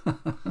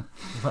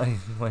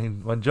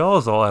 my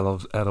jaw's all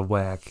out of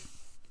whack.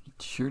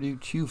 Sure do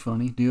chew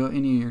funny. Do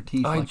any of your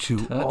teeth I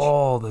chew touch?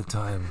 all the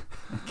time.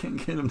 I can't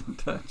get them to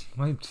touch.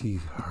 My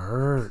teeth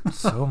hurt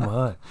so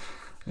much.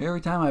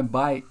 Every time I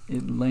bite,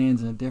 it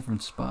lands in a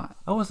different spot.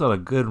 I was on a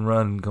good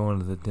run going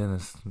to the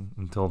dentist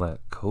until that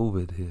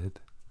COVID hit.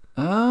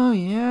 Oh,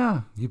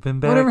 yeah. You've been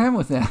back? Whatever happened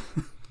with that?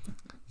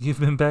 You've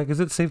been back? Is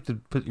it safe to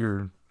put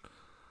your...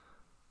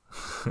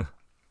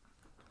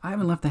 I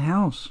haven't left the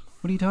house.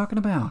 What are you talking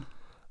about?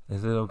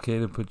 Is it okay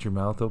to put your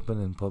mouth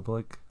open in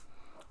public?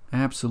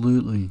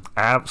 Absolutely.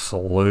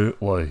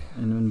 Absolutely.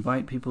 And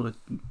invite people to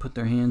put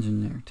their hands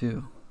in there,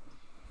 too.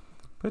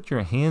 Put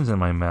your hands in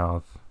my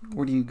mouth.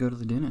 Where do you go to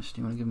the dentist?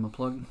 Do you want to give them a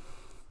plug?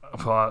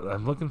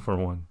 I'm looking for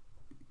one.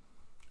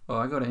 Oh,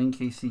 I go to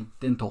NKC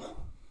Dental.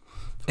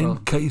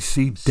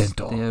 NKC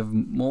Dental. They have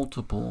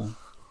multiple,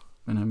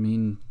 and I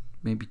mean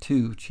maybe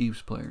 2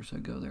 Chiefs players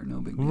that go there. No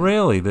big deal.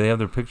 Really? They have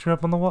their picture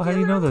up on the wall? How do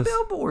you know this?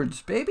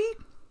 Billboards, baby.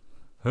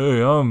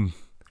 Hey, I'm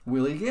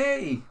Willie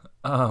Gay.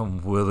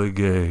 I'm Willie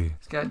Gay.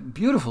 He's got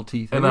beautiful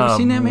teeth. Have you ever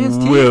seen that man's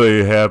teeth? I'm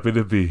really happy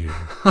to be here.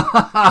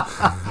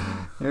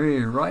 There he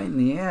is, right in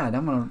the ad.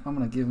 I'm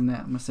gonna give him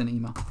that. I'm gonna send an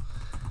email.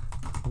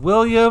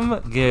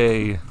 William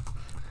Gay.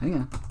 Hang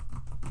on.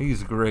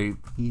 He's great.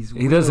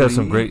 He does have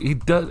some great. He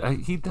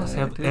does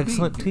have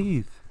excellent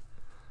teeth.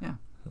 Yeah.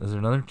 Is there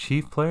another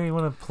Chief player you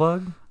want to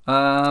plug?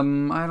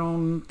 I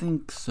don't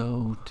think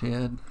so,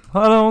 Ted.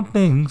 I don't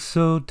think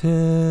so,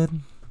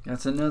 Ted.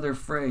 That's another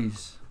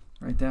phrase.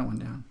 Write that one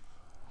down.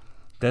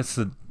 That's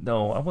the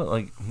no. I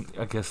want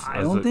I guess.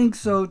 I don't think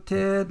so,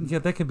 Ted. Yeah,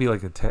 that could be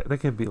like a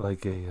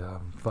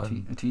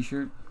fun a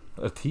T-shirt.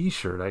 A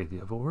T-shirt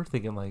idea, but we're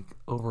thinking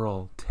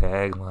overall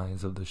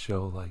taglines of the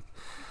show,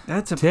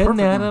 that's a Ted and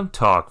perfect Adam one.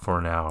 talk for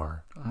an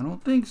hour. I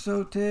don't think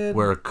so, Ted.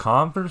 Where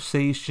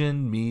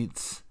conversation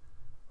meets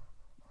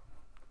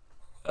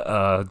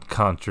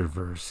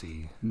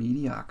controversy,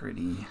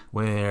 mediocrity.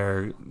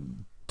 Where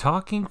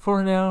talking for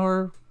an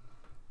hour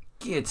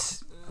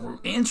gets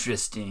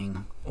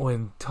interesting.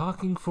 When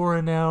talking for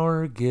an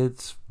hour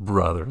gets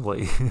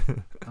brotherly.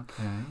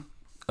 Okay.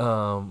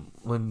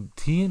 When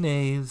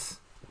TNAs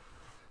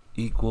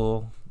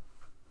equal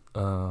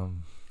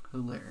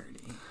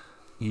hilarity.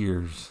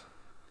 Ears.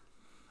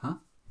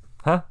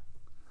 Huh?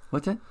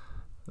 What's that?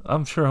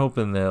 I'm sure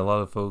hoping that a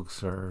lot of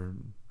folks are...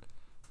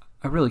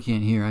 I really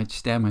can't hear. I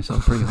stabbed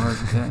myself pretty hard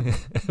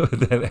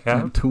with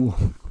that tool.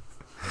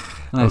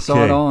 And I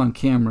saw it all on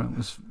camera. It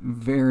was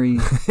very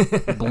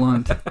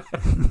blunt.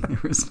 There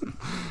was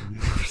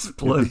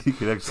blood. You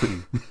could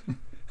actually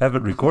have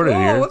it recorded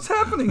here. What's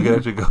happening You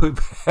here? can actually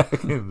go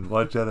back and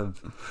watch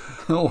Adam's...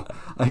 Oh,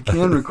 I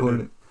can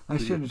record it. I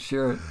should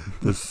share it.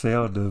 The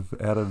sound of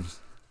Adam's...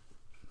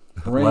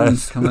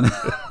 brains coming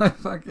out of my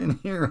fucking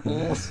ear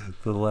holes.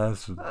 The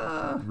last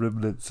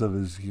remnants of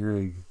his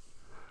hearing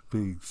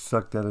being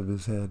sucked out of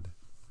his head.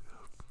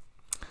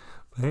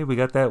 But hey, we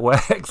got that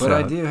wax But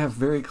out. I do have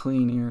very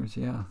clean ears,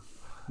 yeah.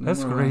 No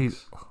That's great.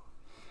 wax.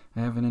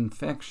 I have an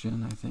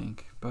infection, I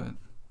think, but...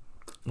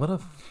 What a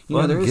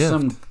there gift. is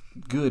some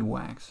good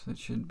wax that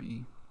should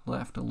be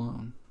left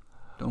alone.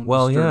 Don't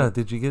disturb it.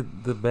 Did you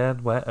get the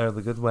bad wax or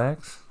the good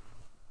wax?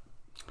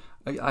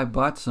 I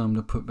bought some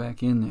to put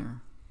back in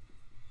there.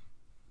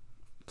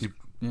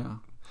 Yeah.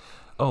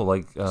 Oh,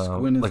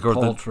 Gwyneth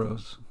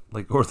Paltrow's.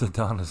 Like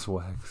orthodontist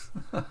wax.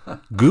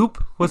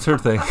 Goop? What's her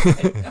thing?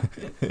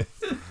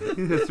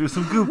 You just threw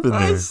some goop in there.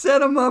 I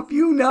set him up,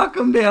 you knock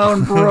him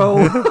down,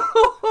 bro.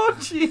 Oh,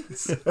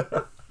 jeez.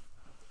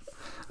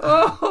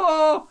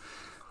 Oh,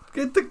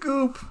 Get the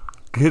goop.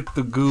 Get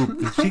the goop.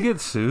 Did she get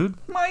sued?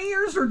 My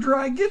ears are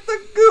dry. Get the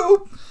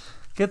goop.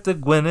 Get the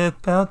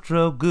Gwyneth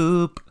Paltrow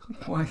goop.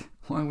 Why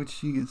would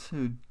she get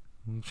sued?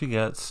 She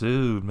got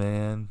sued,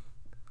 man.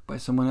 By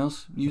someone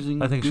else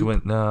using I think goop? she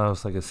went, no, it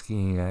was like a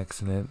skiing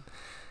accident.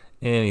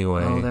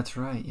 Anyway. Oh, that's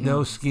right. Yeah.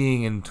 No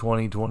skiing in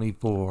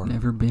 2024.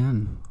 Never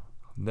been.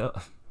 No.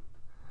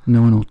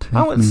 No one will take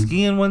I went me.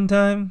 skiing one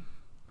time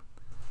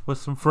with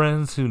some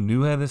friends who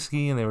knew how to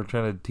ski, and they were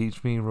trying to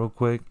teach me real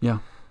quick. Yeah.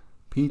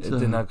 Pizza. It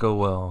did not go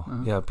well.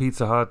 Uh-huh. Yeah,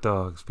 pizza, hot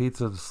dogs,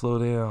 pizza to slow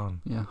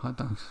down. Yeah, hot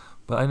dogs.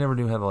 But I never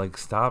knew how to like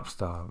stop.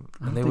 I And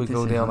don't they think would they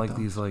go say down hot like dogs,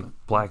 these like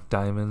but- black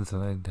diamonds,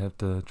 and I'd have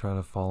to try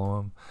to follow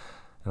them,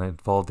 and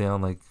I'd fall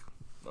down like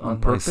On on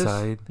my purpose?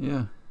 side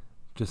Yeah.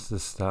 just to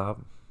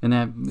stop. And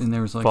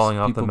there was like Falling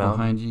off the people mountain.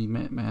 behind you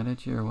mad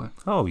at you or what?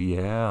 Oh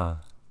yeah,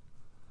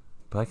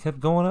 but I kept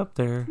going up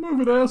there.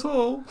 Move it,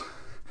 asshole.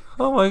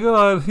 Oh my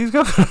God, he's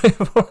coming right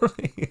for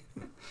me.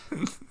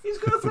 He's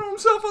gonna throw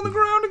himself on the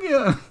ground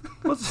again.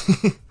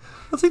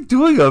 What's he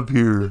doing up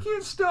here? He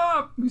can't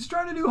stop. He's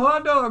trying to do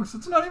hot dogs.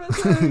 It's not even a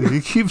thing.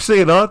 He keeps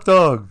saying hot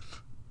dogs.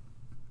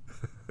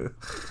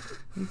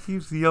 He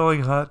keeps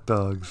yelling hot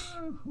dogs.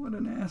 What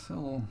an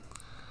asshole.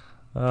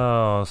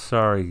 Oh,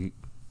 sorry.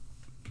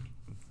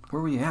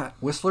 Where were you at?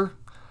 Whistler?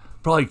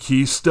 Probably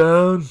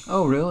Keystone.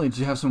 Oh, really? Did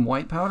you have some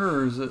white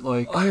powder, or is it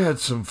like... I had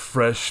some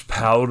fresh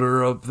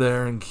powder up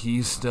there in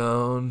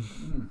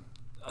Keystone.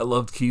 I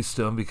loved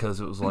Keystone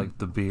because it was like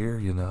the beer,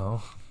 you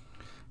know.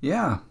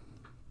 Yeah.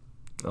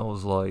 I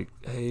was like,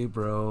 hey,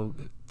 bro,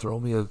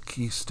 throw me a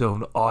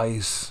Keystone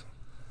Ice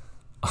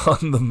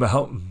on the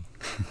mountain.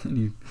 And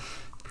you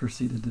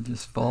proceeded to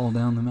just fall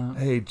down the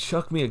mountain. Hey,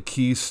 chuck me a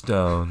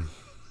Keystone.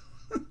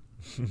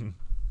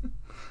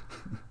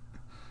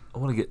 I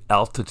want to get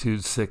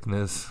altitude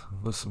sickness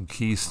with some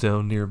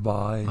Keystone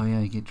nearby. Oh, yeah,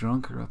 you get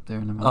drunker up there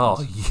in the Oh,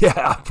 mountains.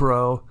 yeah,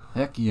 bro.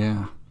 Heck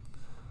yeah.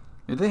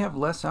 Do they have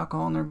less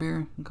alcohol in their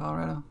beer in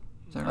Colorado?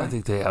 Is that right? I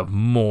think they have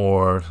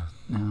more.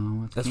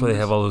 No. it's That's why they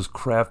have Guinness. all those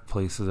craft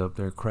places up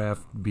there,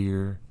 craft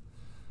beer.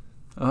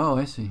 Oh,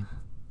 I see.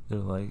 They're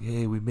like,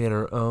 hey, we made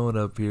our own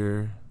up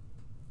here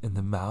in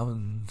the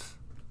mountains.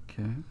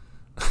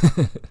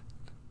 Okay.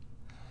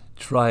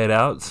 Try it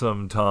out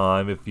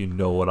sometime if you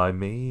know what I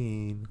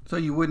mean. So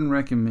you wouldn't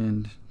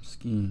recommend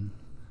skiing?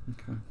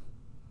 Okay.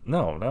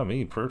 No, not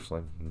me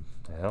personally.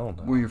 Hell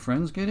no. Where your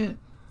friends get it?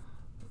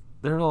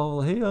 They're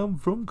all, hey, I'm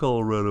from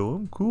Colorado.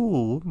 I'm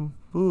cool.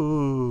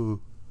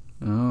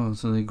 Oh,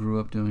 so they grew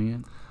up doing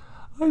it?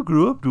 I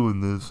grew up doing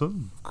this.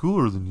 I'm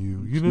cooler than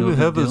you. You It's no didn't big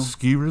have a deal.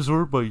 ski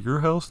resort by your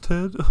house,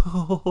 Ted?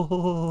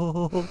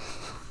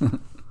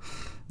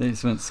 They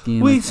spent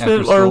skiing We like,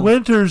 spent after our school?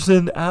 winters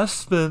in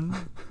Aspen.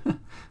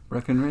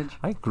 Breckenridge?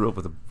 I grew up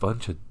with a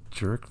bunch of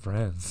jerk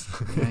friends.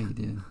 Yeah, you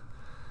did.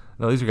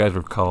 No, these are guys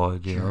from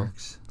college, you know.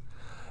 Jerks.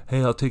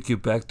 Hey, I'll take you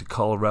back to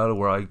Colorado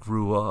where I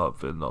grew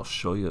up, and I'll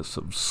show you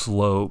some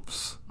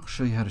slopes. I'll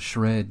show you how to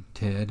shred,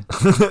 Ted.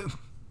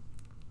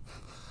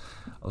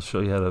 I'll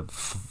show you how to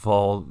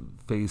fall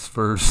face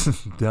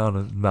first down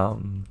a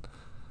mountain,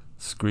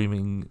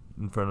 screaming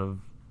in front of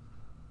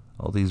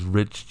all these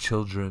rich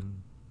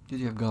children. Did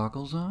you have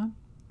goggles on?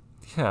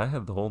 Yeah, I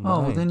had the whole night.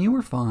 Oh, well, then you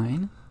were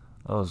fine.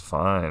 I was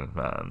fine,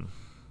 man.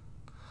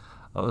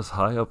 I was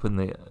high up in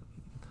the,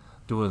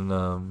 doing,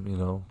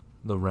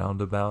 the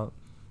roundabout.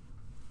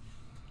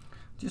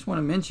 Just want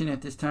to mention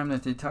at this time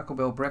that the Taco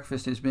Bell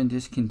breakfast has been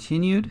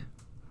discontinued.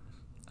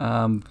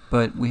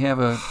 But we have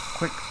a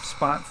quick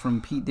spot from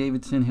Pete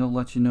Davidson. He'll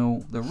let you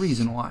know the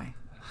reason why.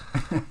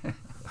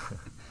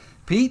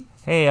 Pete?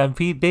 Hey, I'm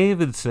Pete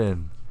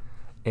Davidson,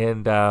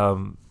 and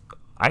I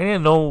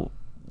didn't know,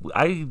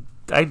 I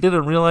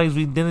didn't realize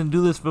we didn't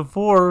do this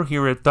before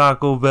here at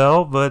Taco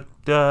Bell, but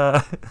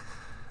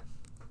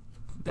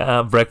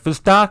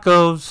breakfast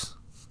tacos,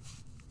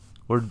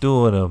 we're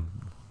doing them.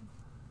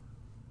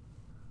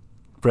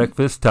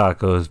 Breakfast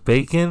tacos,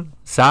 bacon,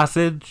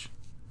 sausage,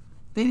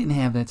 They didn't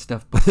have that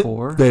stuff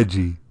before.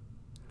 veggie,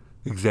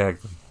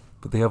 exactly.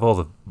 But they have all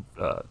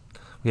the,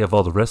 we have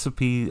all the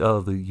recipe,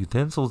 the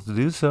utensils to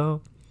do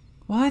so.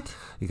 What?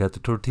 You got the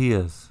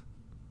tortillas,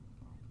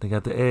 they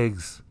got the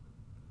eggs.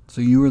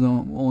 So you were the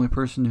only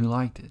person who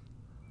liked it.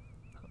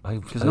 I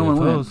 'Cause no one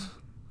went. suppose.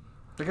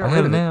 They I got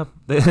had rid a of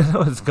nap.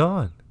 No, it's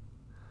gone.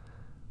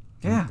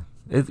 it. Yeah.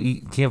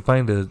 You can't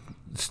find a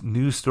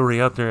news story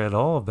out there at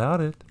all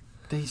about it.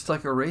 They just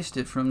like erased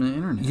it from the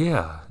internet.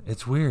 Yeah,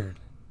 it's weird.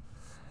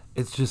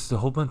 It's just a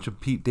whole bunch of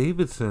Pete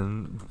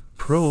Davidson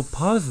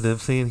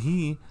pro-positive saying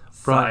he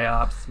brought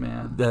Psyops,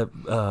 man.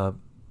 that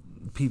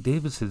Pete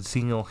Davidson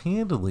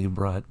single-handedly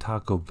brought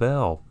Taco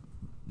Bell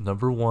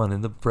 #1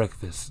 in the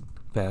breakfast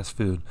fast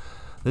food.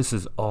 This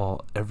is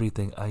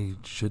everything I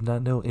should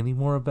not know any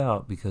more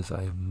about because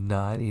I am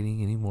not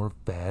eating any more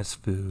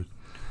fast food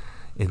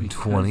in Because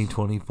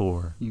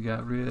 2024. You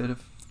got rid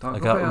of Taco I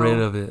got Bell. rid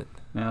of it.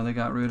 Now they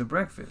got rid of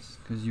breakfast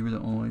because you were the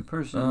only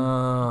person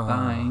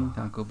buying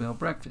Taco Bell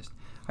breakfast.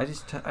 I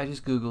just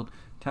googled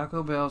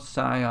Taco Bell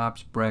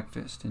psyops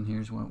breakfast, and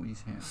here's what we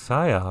have.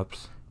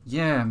 Psyops.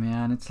 Yeah,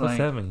 man. It's What's like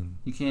that mean?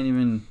 you can't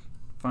even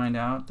find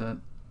out that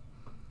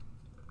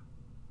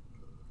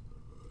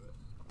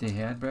they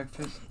had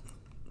breakfast.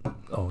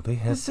 Oh, they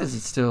had. It says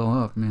it's still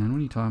up, man. What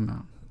are you talking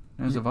about?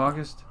 As of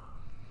August?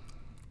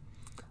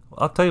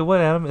 I'll tell you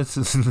what, Adam. It's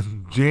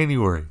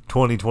January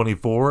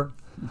 2024.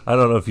 I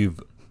don't know if you've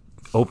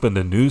opened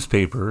a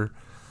newspaper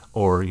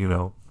or,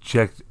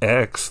 checked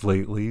X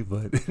lately,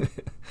 but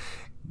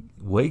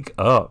wake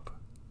up.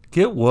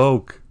 Get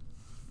woke.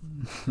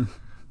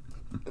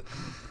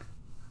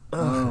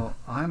 Oh,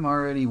 I'm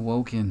already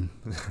woken.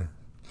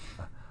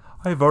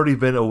 I've already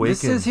been awakened. It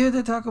says here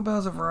that Taco Bell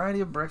has a variety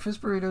of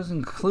breakfast burritos,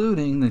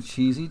 including the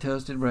cheesy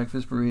toasted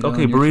breakfast burrito.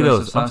 Okay, and your choice burritos.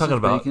 of sausage, I'm talking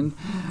about bacon,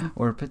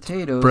 or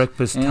potatoes.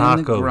 breakfast and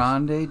tacos. the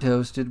grande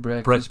toasted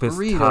breakfast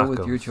burrito tacos.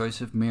 with your choice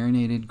of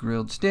marinated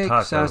grilled steak,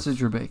 Tacos.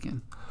 sausage, or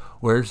bacon.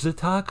 Where's the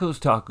tacos,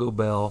 Taco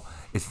Bell?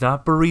 It's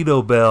not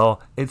Burrito Bell.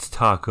 It's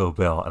Taco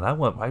Bell. And I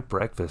want my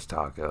breakfast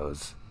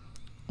tacos.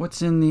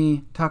 What's in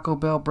the Taco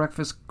Bell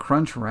breakfast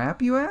crunch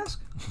wrap, you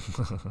ask?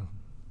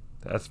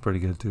 That's pretty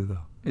good, too,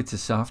 though. It's a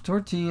soft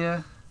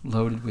tortilla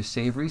loaded with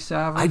savory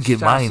sausage, I'd get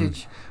mine.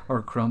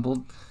 or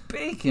crumbled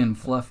bacon,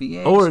 fluffy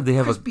eggs, Or they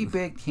have crispy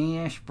baked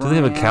hash browns. Do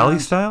they have a Cali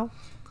style?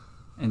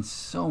 And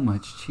so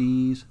much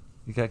cheese.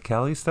 You got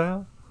Cali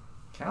style?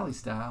 Cali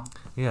style.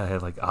 Yeah, I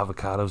had like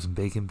avocados and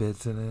bacon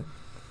bits in it.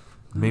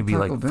 Maybe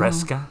Taco like Bell.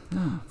 Fresca?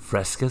 No.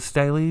 Fresca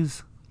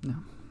stylies? No.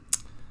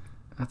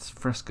 That's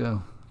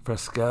Fresco.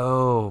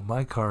 Fresco,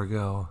 my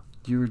cargo.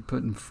 You were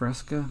putting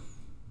Fresca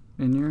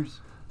in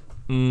yours?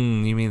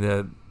 You mean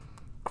that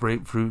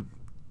grapefruit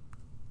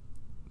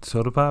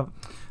soda pop?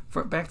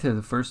 Back to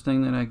the first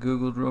thing that I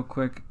Googled real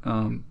quick.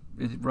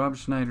 Rob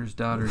Schneider's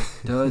daughter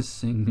does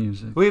sing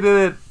music. We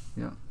did it.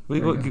 Yeah.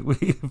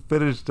 We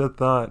finished a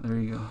thought. There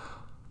you go.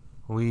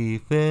 We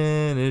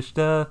finished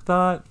a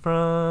thought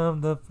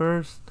from the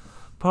first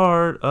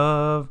part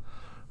of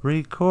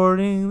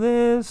recording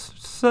this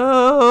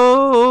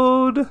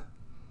episode.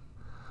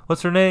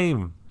 What's her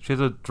name? She has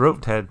a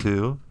throat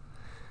tattoo.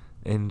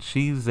 And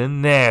she's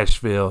in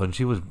Nashville. And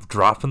she was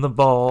dropping the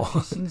ball. She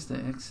sings the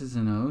X's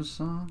and O's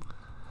song?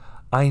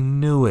 I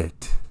knew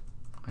it.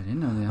 I didn't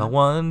know that. A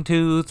 1,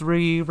 2,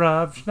 3,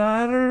 Rob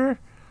Schneider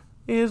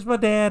is my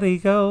daddy.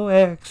 Go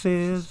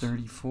X's.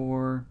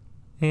 34.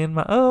 And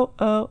my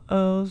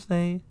O's,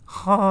 they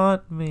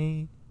haunt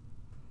me.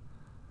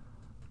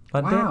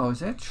 Wow,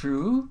 is that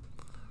true?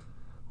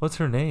 What's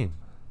her name?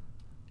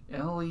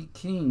 Ellie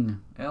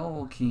King.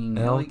 L. King.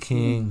 L. Ellie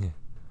King.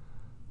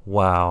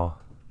 Wow.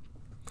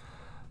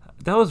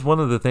 That was one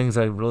of the things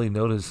I really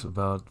noticed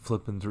about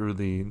flipping through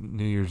the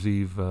New Year's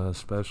Eve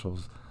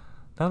specials.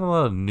 Not a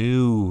lot of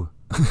new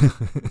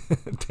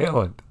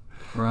talent.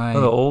 Right. A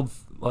lot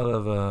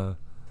of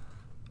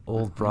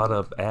old brought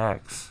up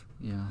acts.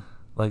 Yeah.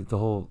 Like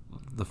the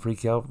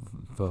Freak Out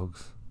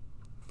folks.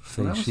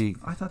 Say Chic.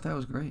 I thought that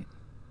was great.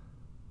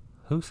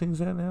 Who sings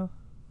that now?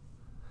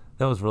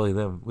 That was really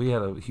them. We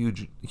had a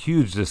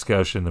huge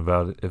discussion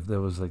about it, if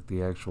that was like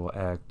the actual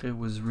act. It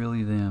was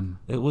really them.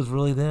 It was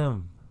really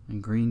them.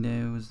 And Green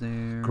Day was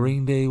there.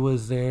 Green Day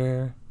was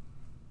there.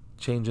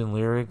 Changing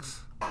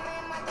lyrics.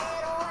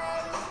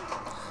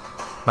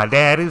 My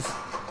dad is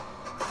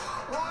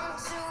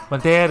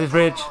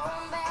rich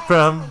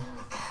from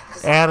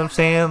Adam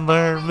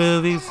Sandler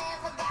movies.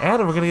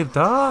 Adam, we're gonna get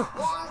dogs.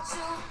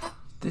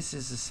 This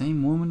is the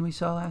same woman we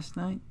saw last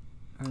night?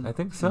 I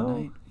think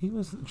so. She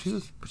was.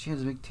 But she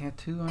has a big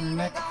tattoo on her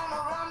neck.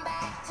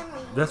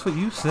 That's what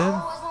you said.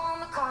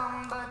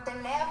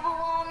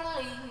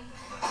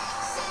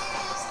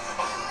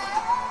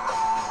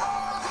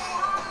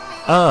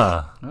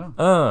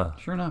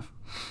 Sure enough.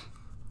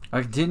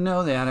 I didn't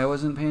know that. I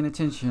wasn't paying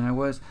attention. I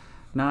was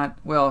not.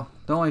 Well,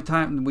 the only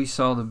time we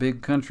saw the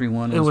big country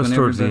one was when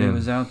everybody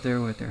was out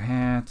there with their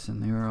hats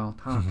and they were all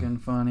talking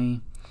funny.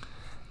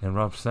 And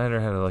Rob Schneider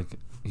had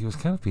he was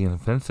kind of being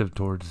offensive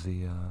towards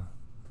the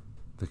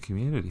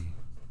community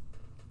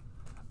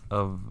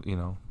of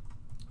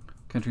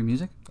country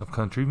music. Of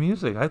country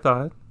music, I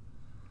thought.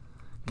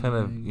 Kind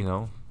of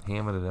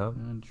hamming it up.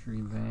 Country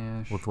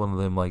bash. With one of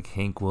them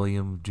Hank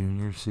Williams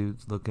Jr.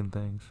 suits looking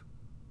things.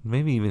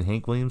 Maybe even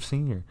Hank Williams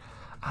Sr.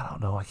 I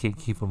don't know. I can't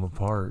keep them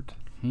apart.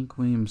 Hank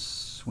Williams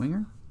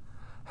Swinger?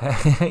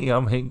 Hey,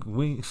 I'm Hank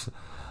Williams.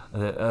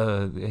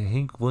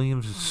 Hank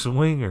Williams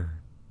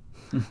Swinger.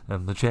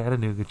 And the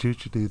Chattanooga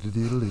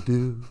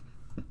choo-choo-doo-doo-doo-doo.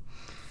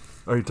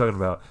 Are you talking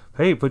about,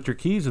 hey, put your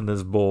keys in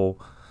this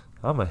bowl?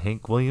 I'm a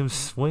Hank Williams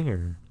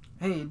Swinger.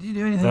 Hey, did you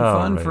do anything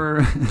fun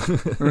for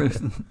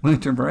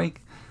winter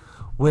break?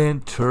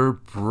 Winter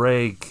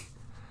break.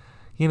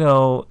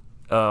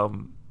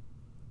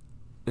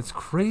 It's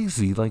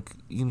crazy.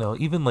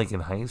 Even in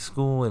high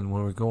school and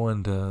when we're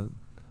going to,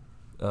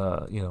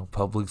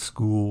 public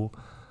school,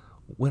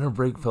 winter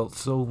break felt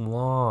so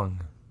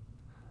long.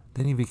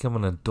 Then you become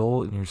an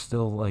adult and you're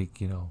still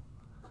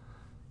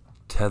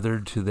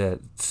tethered to that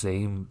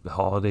same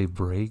holiday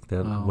break,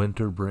 that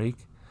winter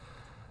break.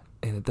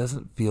 And it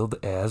doesn't feel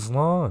as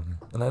long.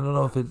 And I don't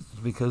know if it's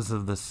because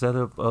of the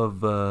setup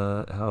of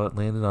how it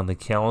landed on the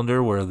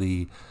calendar, where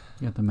the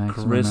You got the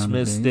maximum amount of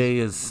Christmas days. Day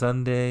is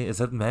Sunday. Is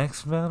that the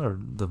max amount or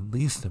the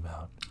least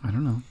amount? I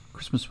don't know.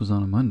 Christmas was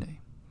on a Monday,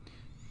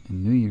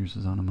 and New Year's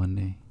is on a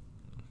Monday.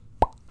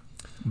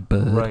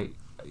 But Right.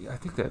 I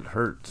think that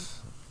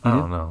hurts. You I do?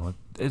 don't know.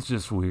 It's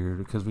just weird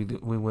because we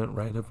went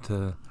right up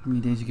to how many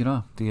days you get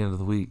off? the end of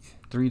the week.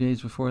 3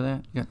 days before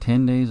that? You got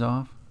 10 days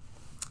off?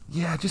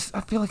 Yeah,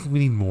 I feel like we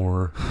need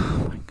more.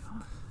 Oh my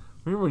god.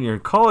 Remember when you're in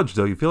college,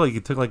 though, you feel like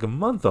you took like a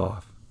month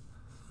off.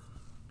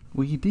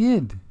 Well, you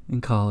did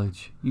in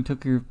college. You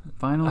took your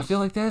finals. I feel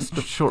like that's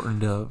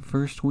shortened up.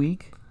 first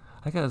week.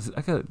 I got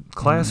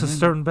classes man.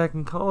 starting back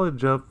in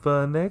college up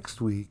next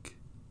week.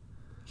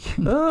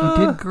 You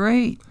did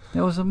great.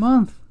 That was a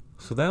month.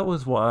 So that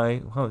was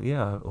why. Well,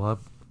 yeah. Well, I'm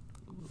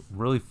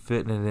really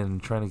fitting it in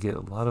and trying to get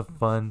a lot of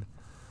fun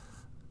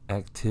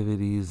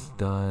activities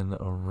done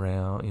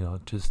around.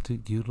 Just to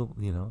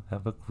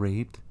have a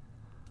great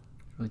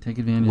Really take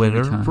advantage winter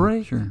of your time.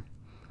 break. Sure.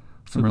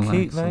 So Relax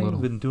Kate and a I little.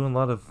 have been doing a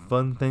lot of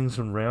fun things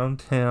around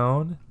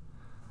town.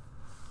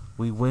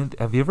 We went.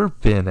 Have you ever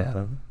been,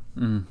 Adam,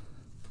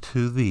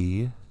 to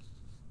the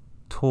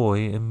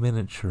Toy and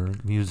Miniature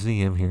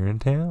Museum here in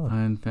town?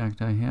 In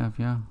fact, I have,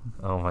 yeah.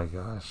 Oh my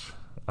gosh,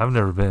 I've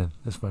never been.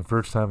 It's my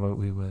first time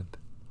we went.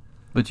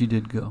 But you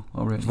did go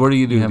already. What do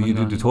you do? Do haven't you do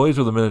gone the yet? toys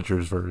or the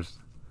miniatures first?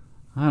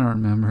 I don't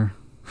remember.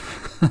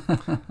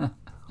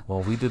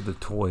 Well, we did the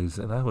toys,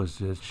 and I was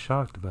just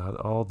shocked about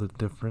all the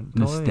different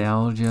toys.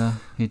 Nostalgia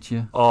hit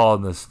you. All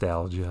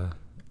nostalgia,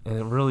 and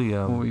it really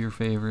What were your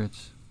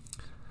favorites?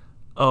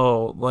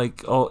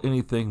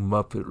 Anything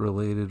Muppet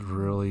related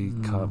really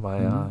caught my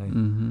eye.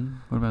 Mm-hmm.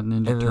 What about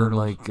Ninja And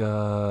Turtles?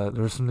 then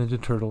there were some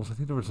Ninja Turtles. I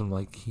think there was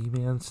some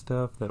He-Man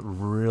stuff that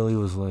really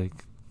was I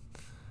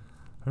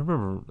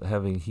remember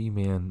having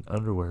He-Man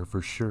underwear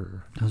for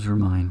sure, Those were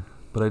mine.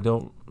 but I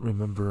don't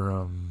remember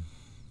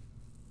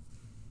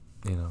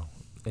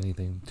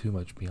anything too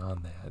much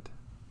beyond that.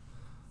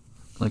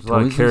 Like There's a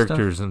lot of toys and stuff?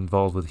 characters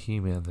involved with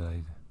He-Man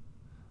that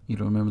You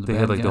don't remember the they bad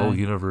had like guy? the whole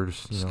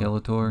universe,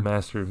 Skeletor?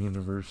 Master of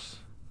Universe.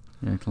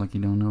 You act like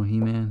you don't know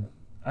He-Man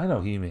I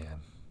know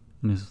He-Man.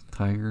 and his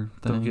tiger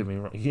thing. Don't get me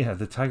wrong. Yeah,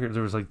 the tiger.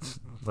 There was a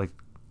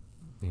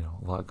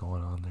lot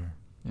going on there.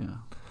 Yeah.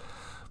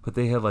 But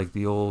they had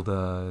the old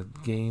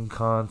game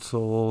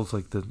consoles,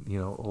 like the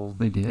old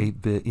They did?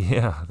 8-bit.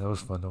 Yeah, that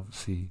was fun to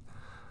see.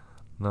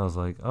 And I was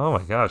like, oh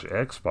my gosh,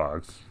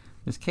 Xbox.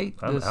 Is Kate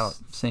I'm the out.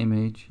 same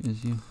age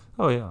as you?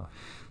 Oh yeah.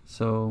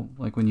 So,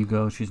 when you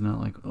go, she's not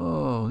like,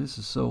 oh, this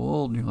is so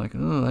old. And you're like,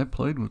 oh, I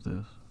played with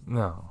this.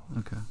 No.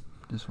 Okay.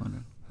 Just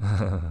wondering.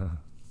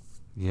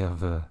 You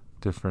have a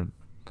different.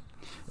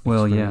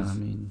 Well, yeah,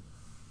 experience.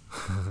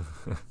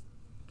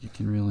 you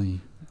can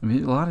really... a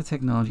lot of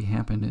technology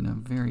happened in a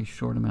very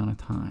short amount of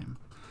time.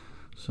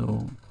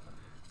 So,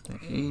 the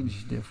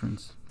age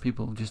difference,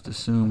 people just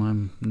assume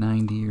I'm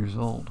 90 years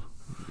old.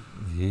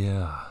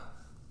 Yeah.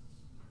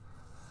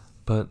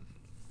 But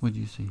What'd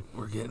you see?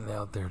 we're getting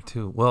out there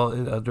too. Well,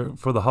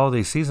 for the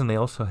holiday season, they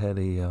also had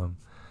a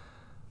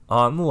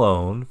on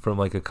loan from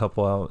a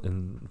couple out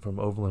from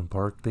Overland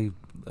Park. They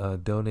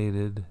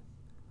donated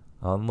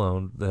on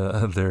loan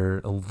their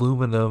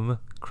aluminum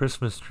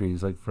Christmas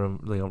trees, from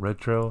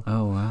retro.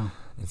 Oh, wow.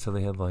 And so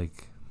they had maybe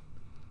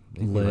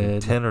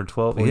Lead 10 or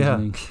 12.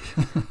 poisoning.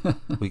 Yeah,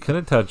 we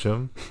couldn't touch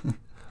them.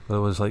 But it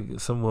was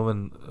some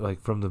woman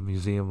from the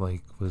museum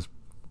was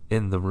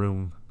in the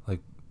room,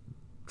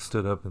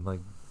 stood up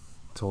and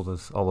told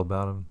us all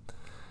about them.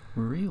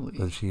 Really?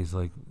 But she's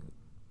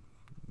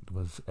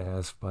was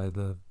asked by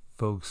the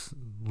folks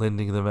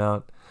lending them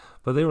out.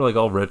 But they were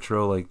all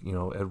retro,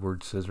 Edward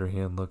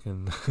Scissorhand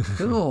looking.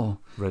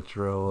 Cool.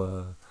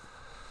 Retro,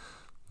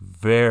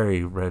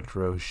 very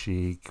retro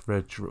chic.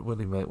 Retro, what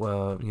do you mean?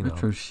 Well,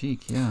 Retro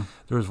chic, yeah.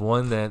 there was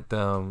one that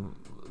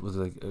was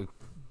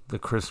the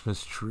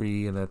Christmas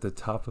tree, and at the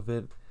top of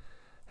it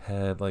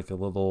had a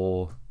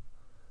little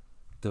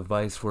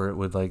device where it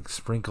would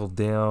sprinkle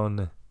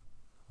down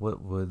it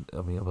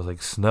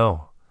was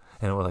snow,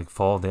 and it would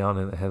fall down,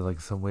 and it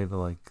had some way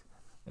to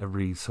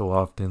every so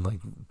often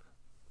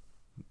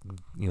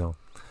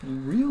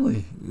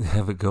Really?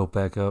 have it go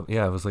back up.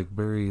 Yeah, it was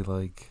very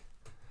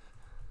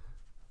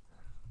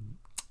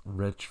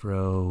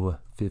retro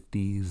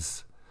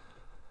 50s.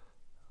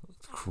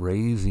 It's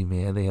crazy,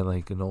 man. They had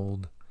an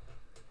old.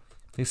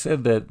 They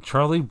said that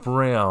Charlie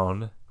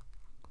Brown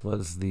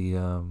was the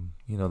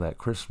that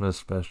Christmas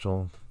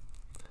special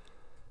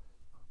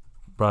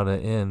brought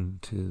an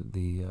end to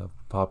the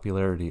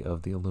popularity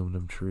of the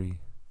aluminum tree,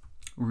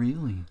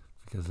 Really?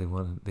 because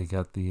they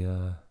got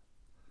the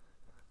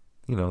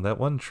that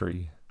one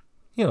tree,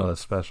 the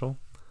special,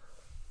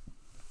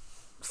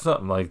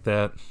 something like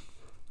that.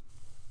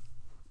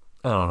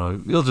 I don't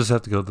know. You'll just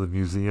have to go to the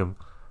museum.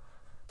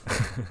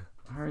 I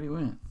already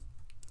went.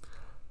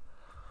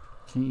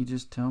 Can you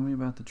just tell me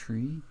about the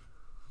tree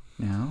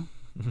now?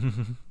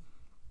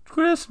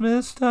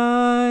 Christmas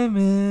time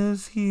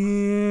is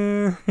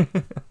here.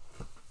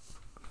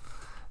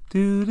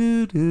 Do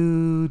do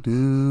do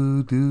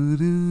do do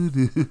do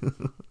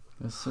do.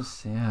 That's so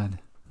sad.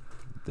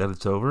 That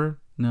it's over?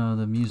 No,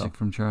 the music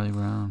from Charlie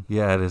Brown.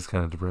 Yeah, it is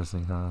kind of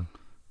depressing, huh?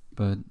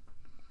 But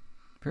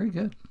very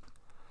good.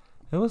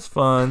 It was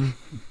fun.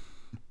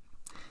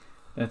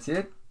 That's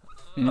it?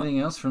 Anything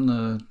else from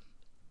the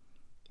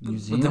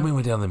museum? But then we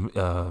went down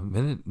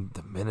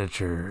the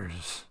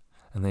miniatures,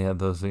 and they had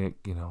those,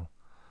 little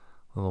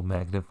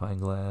magnifying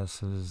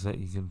glasses that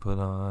you can put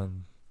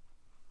on.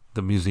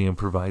 The museum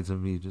provides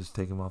them. You just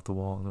take them off the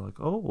wall, and they're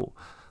like, oh,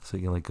 so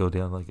you can go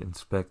down,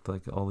 inspect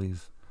all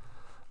these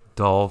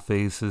doll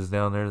faces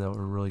down there that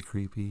were really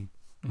creepy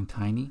and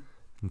tiny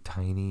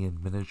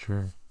and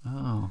miniature.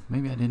 Oh,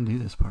 maybe I didn't do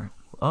this part.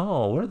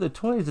 Oh, where are the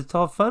toys? It's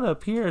all fun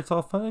up here. It's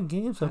all fun and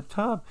games up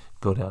top.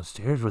 Go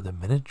downstairs where the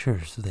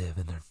miniatures they have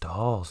in their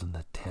dolls and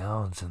the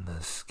towns and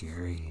the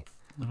scary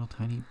little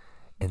tiny.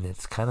 And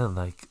it's kind of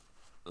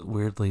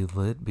weirdly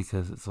lit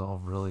because it's all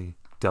really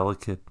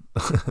delicate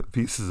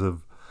pieces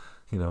of,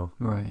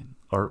 right,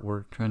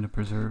 artwork. Trying to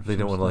preserve. They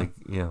don't want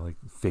to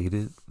fade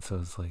it, so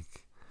it's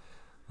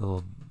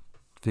little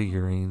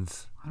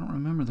figurines. I don't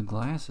remember the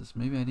glasses.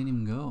 Maybe I didn't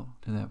even go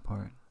to that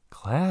part.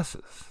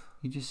 Glasses.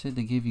 You just said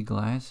they gave you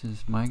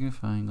glasses,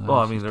 magnifying glasses. Well,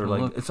 I mean, they're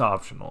it's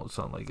optional. It's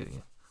not like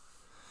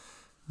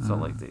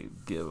not like they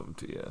give them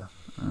to you.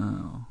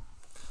 Oh.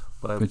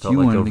 But I but felt you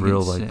wanted a to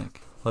real get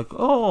sick.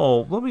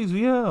 Oh, let me,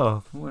 yeah.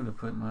 I wanted to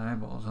put my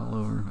eyeballs all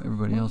over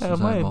everybody else's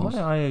eyeballs.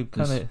 My eye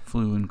kind of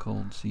flu and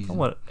cold season. I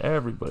want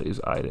everybody's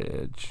eye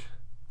to itch.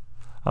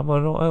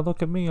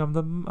 Look at me. I'm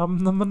the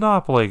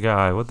Monopoly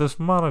guy with this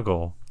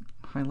monocle.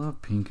 I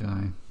love pink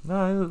eye.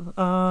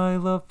 I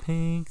love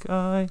pink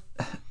eye.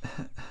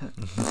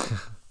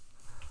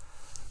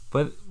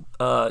 But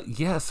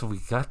yeah, so we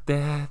got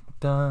that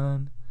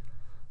done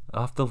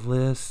off the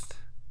list.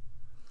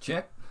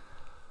 Check.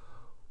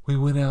 We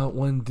went out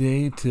one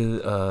day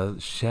to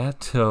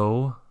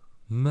Chateau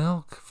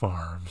Milk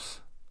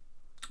Farms.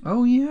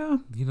 Oh yeah.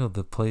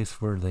 The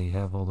place where they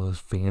have all those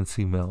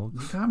fancy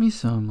milks. You got me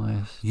some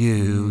last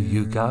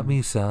You got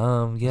me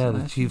some. Yeah,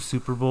 the Chiefs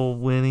Super Bowl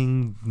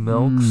winning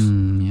milks.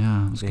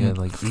 Yeah, it was they good.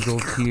 had Eagle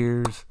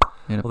Tears.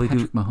 They had a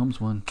Patrick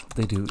Mahomes one.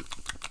 They do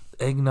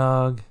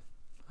eggnog.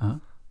 Huh?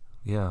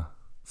 Yeah.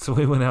 So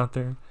we went out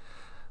there.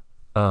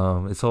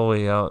 It's all the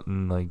way out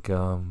in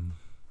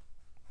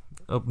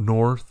up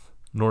north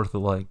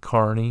of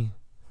Kearney.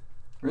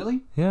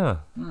 Really? Yeah.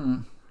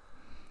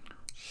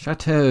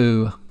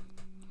 Chateau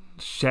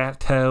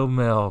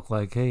Milk.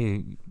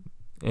 Hey.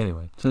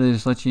 Anyway. So they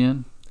just let you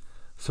in?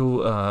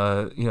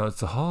 So, it's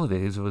the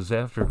holidays. It was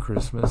after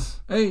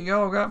Christmas. Hey,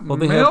 y'all got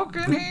milk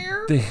in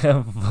here? They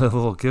have a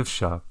little gift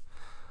shop.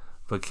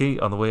 But Kate,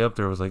 on the way up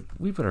there, was like,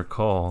 we better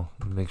call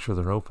and make sure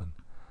they're open.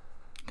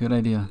 Good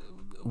idea.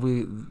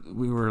 We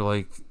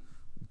were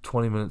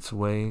 20 minutes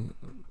away.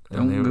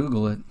 Don't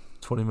Google it.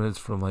 20 minutes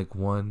from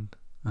 1.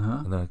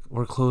 Uh-huh. And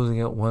we're closing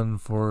at 1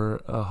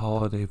 for a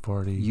holiday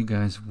party. You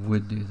guys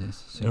would do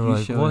this. So and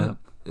you showed up.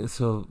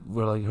 So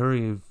we're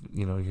hurry, if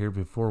you're here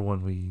before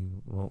 1, we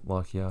won't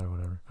lock you out or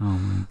whatever. Oh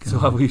my God.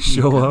 So we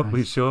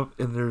show up,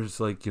 and there's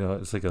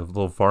it's like a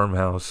little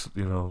farmhouse,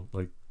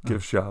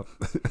 gift shop.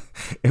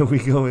 And we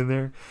go in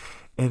there,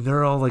 and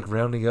they're all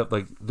rounding up,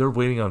 they're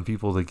waiting on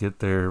people to get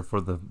there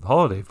for the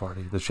holiday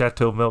party, the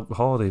Chateau Milk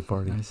holiday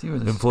party. I see where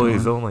this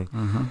employees is only.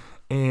 Uh-huh.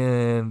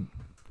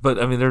 But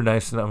I mean, they're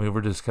nice, and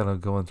we're just kind of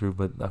going through.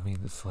 But I mean,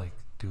 it's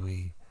do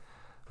we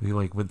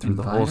went through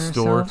the whole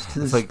store to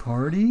this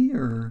party,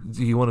 or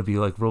do you want to be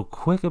real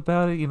quick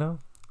about it,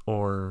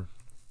 or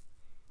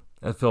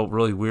I felt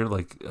really weird,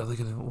 are they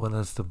gonna want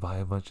us to buy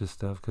a bunch of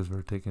stuff because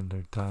we're taking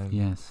their time,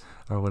 yes,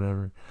 or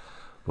whatever.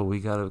 But we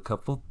got a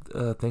couple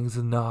things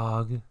of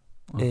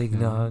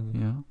eggnog.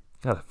 Yeah,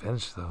 gotta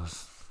finish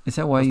those. Is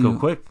that why Let's go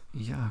quick?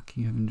 Yuck!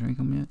 You haven't drank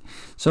them yet.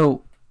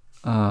 So.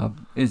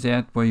 Is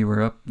that where you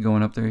were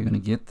going up there? You're going to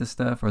get the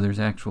stuff, or there's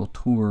actual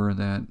tour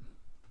that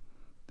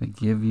they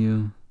give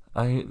you?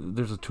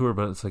 There's a tour,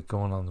 but it's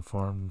going on the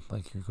farm.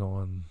 You're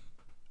going,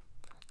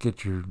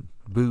 get your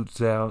boots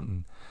out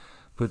and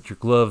put your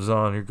gloves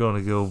on. You're going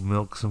to go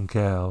milk some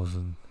cows,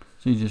 and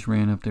so you just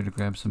ran up there to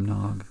grab some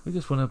nog. We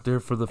just went up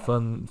there for the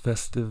fun,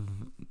 festive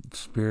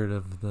spirit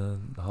of the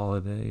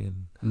holiday,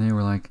 and they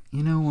were like,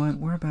 you know what?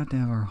 We're about to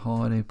have our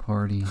holiday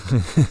party.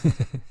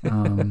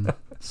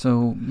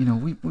 So,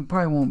 we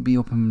probably won't be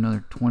open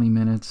another 20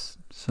 minutes.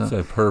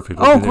 So perfect.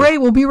 Great.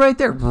 We'll be right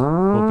there.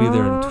 We'll be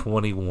there in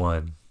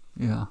 21.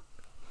 Yeah.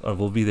 Or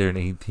we'll be there in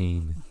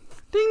 18.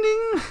 Ding,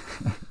 ding.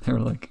 They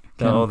were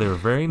they were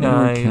very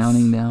nice. They were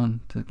counting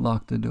down to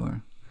lock the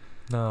door.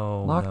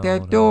 Lock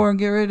that door and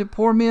get ready to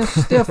pour me a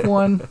stiff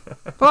one.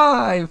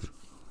 5,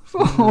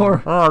 4.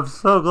 Oh, I'm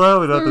so glad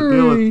we don't have to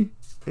deal with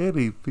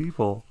any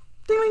people.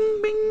 Ding,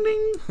 ding,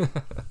 ding, ding.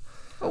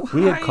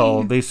 We had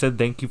called. They said,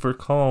 thank you for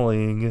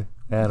calling,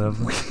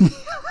 Adam.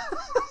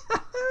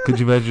 Could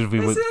you imagine if we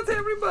went... They said that to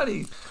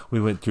everybody. We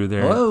went through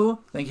there. Hello.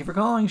 Thank you for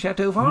calling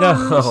Chateau Farms.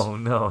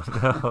 No.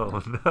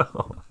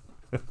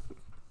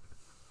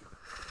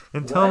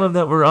 And tell them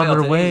that we're on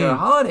their way. It's a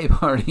holiday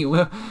party.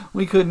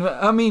 We couldn't...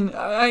 I mean,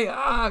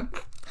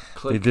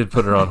 Click. They did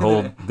put her on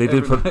hold. They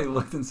did put. Everybody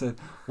looked and said,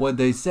 "What'd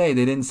they say?"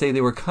 They didn't say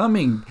they were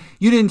coming.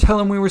 You didn't tell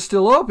them we were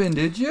still open,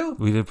 did you?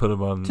 We did put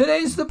them on.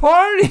 Today's the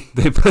party.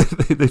 They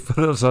put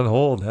us on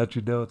hold. How'd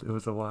you know? It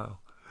was a while.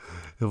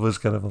 It was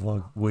kind of a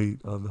long wait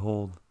on the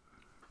hold.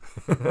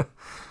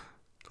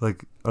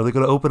 Like, are they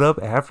going to open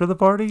up after the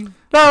party?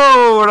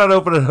 No, we're not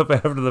opening up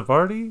after the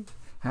party.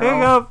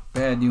 Hang How up.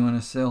 bad do you want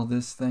to sell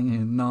this thing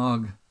in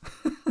Nog?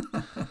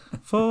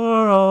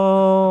 For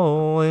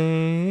all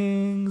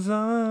things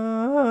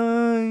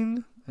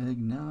thine.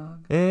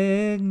 Eggnog.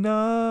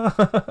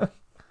 Eggnog.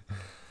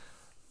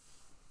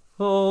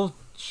 We'll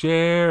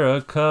share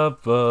a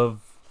cup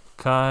of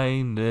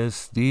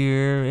kindness,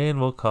 dear, and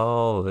we'll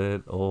call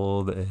it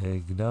old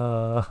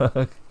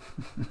eggnog.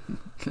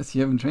 Because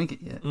you haven't drank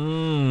it yet.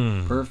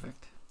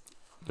 Perfect.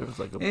 There was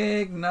like a...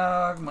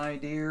 Eggnog, my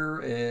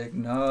dear,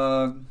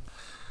 eggnog.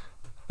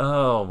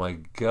 Oh my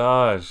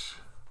gosh.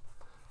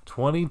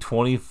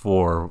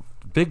 2024.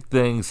 Big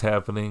things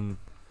happening.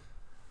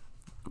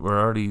 We're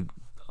already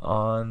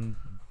on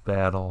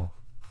battle.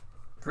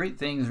 Great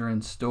things are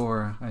in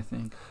store, I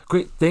think.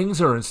 Great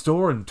things are in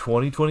store in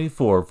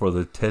 2024 for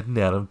the Ted and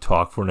Adam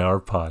Talk for an Hour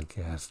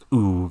podcast.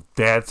 Ooh,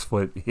 that's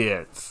what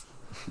hits.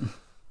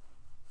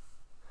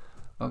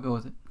 I'll go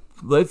with it.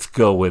 Let's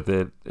go with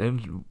it,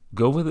 and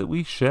go with it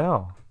we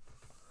shall.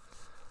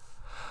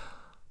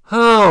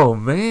 Oh,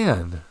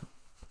 man.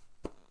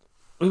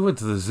 We went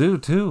to the zoo,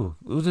 too.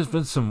 There's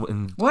been some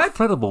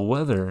incredible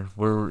weather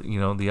where, you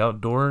know, the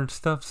outdoor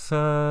stuff's,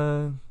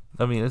 I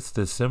mean, it's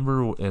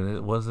December, and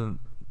it wasn't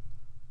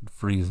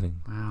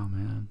freezing. Wow,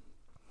 man.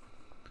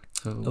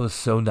 So it was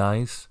so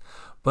nice.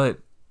 But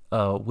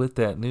with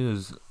that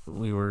news,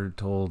 we were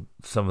told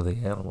some of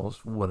the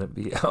animals wouldn't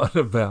be out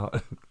and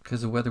about.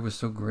 Because the weather was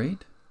so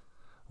great?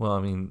 Well,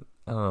 I mean,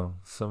 I don't know.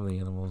 Some of the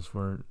animals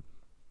weren't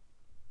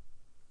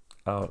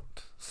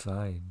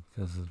outside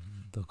because of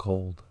the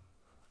cold.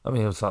 I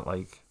mean, it's not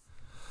like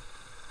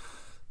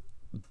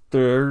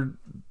their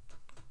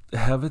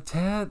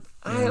habitat.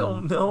 I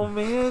don't know,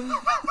 man.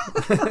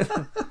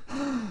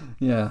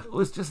 Yeah. It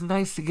was just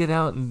nice to get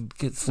out and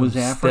get some Was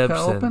Africa steps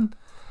open?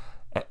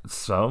 in.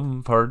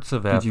 Some parts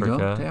of Africa. Did you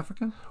go to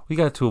Africa? We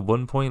got to a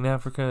one point in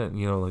Africa, and,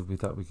 you know, like we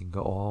thought we could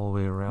go all the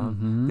way around.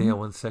 Mm-hmm. They had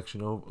one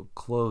section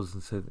closed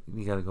and said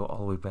you got to go all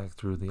the way back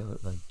through the other.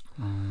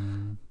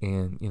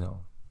 And, you know,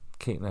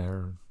 Kate and I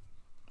are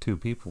two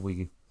people.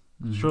 We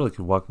surely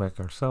could walk back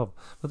ourselves.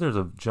 But there's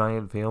a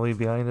giant family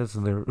behind us,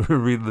 and they're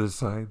reading the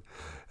sign.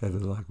 And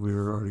then, like, we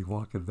were already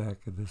walking back,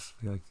 and this,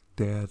 like,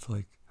 Dad's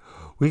like,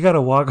 we got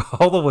to walk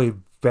all the way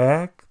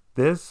back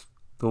the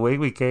way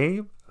we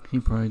came? He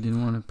probably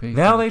didn't want to pay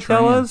now for the they tram.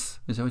 tell us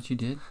Is that what you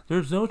did?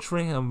 there's no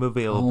tram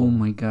available. Oh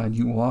my God!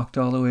 You walked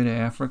all the way to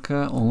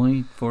Africa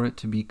only for it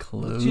to be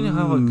closed. Do you know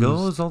how it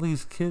goes? All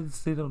these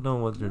kids, they don't know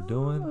what they're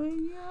doing. Oh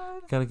my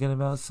God! Gotta get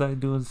them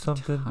outside doing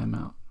something. Time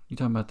out. You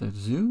talking about the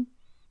zoo?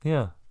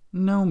 Yeah.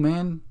 No,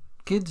 man.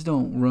 Kids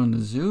don't run the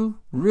zoo.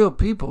 Real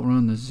people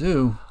run the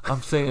zoo.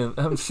 I'm saying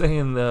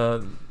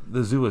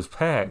the zoo is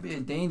packed.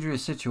 It'd be a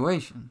dangerous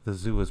situation. The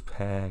zoo is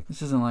packed.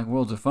 This isn't like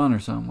Worlds of Fun or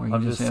something where you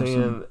I'm just just have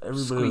saying some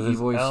everybody squeaky was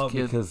voice out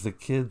kid. because the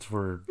kids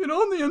were. Get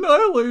on the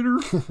Annihilator.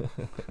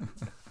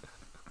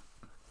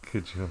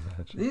 Could you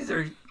imagine? These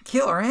are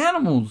killer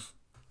animals,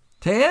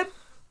 Ted.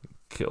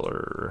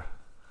 Killer.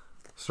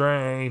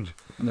 Strange.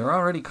 And they're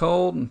already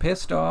cold and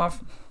pissed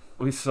off.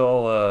 We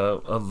saw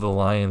the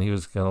lion. He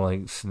was kind of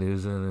like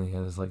snoozing, and he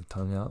had his like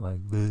tongue out, like.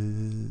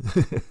 And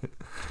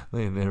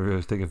everybody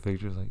was taking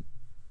pictures, like.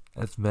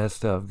 That's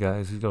messed up,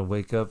 guys. He's gonna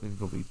wake up and he's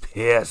gonna be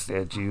pissed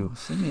at you.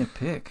 Send me a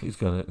pic. He's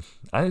gonna.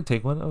 I didn't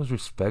take one. I was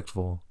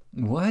respectful.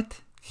 What?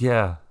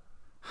 Yeah.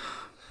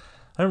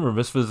 I remember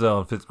Miss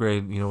Fizell in 5th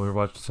grade. You know, we were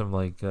watching some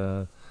like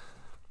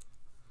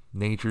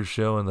nature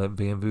show, and that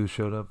bamboo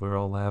showed up. We were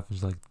all laughing.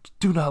 She's like,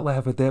 "Do not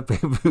laugh at that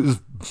bamboo's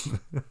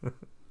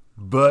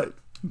butt."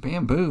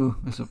 Bamboo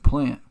is a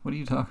plant. What are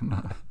you talking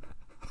about?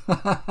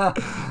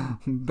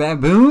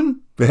 Baboon?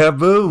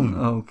 Baboon.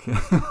 Okay.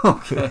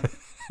 Okay.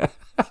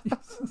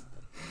 Jesus.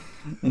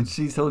 And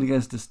she told you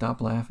guys to stop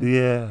laughing?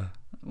 Yeah.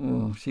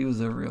 Oh, she was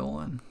a real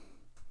one.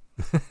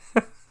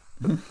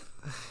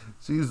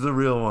 She's the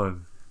real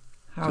one.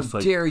 How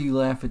dare you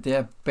laugh at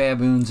that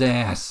baboon's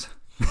ass?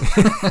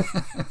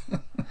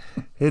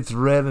 It's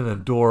red and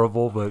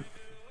adorable, but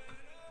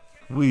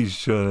we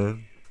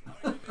shouldn't.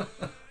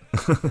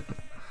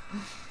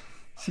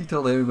 She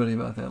told everybody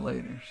about that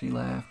later. She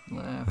laughed.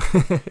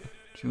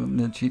 She went in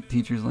the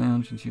teacher's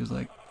lounge, and she was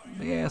like,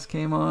 the ass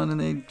came on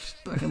and they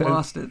fucking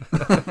lost it.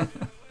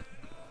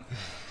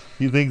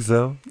 You think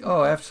so?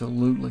 Oh,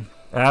 absolutely.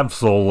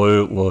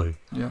 Absolutely.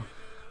 Yeah.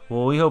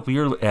 Well, we hope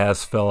your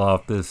ass fell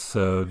off this.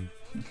 Do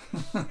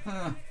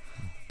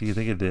you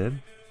think it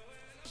did?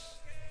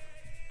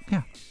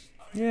 Yeah.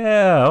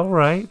 Yeah, all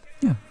right.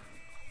 Yeah.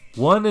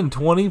 1 in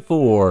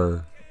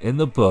 24 in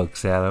the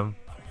books, Adam.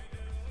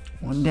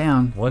 One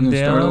down. One you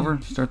down. Start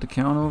over? Start the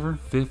count over?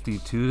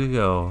 52 to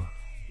go.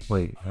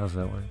 Wait, how's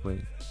that work?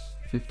 Wait.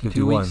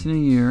 52 weeks in a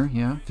year,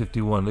 yeah.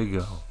 51 to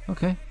go.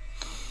 Okay.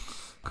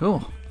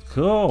 Cool.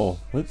 Cool.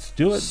 Let's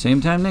do it.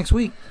 Same time next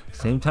week.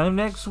 Same time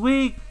next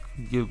week,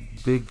 you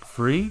big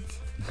freak.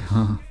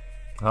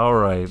 All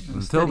right.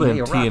 Until then,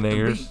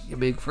 TNAers. You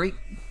big freak.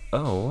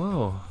 Oh,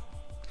 whoa.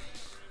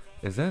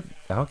 Is that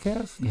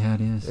Outcast? Yeah,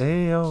 it is.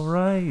 Hey, all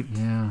right.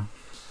 Yeah.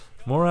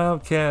 More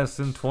Outcasts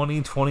in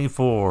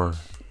 2024.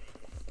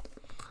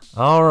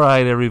 All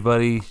right,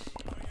 everybody.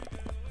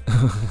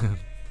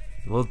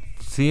 We'll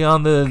see you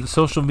on the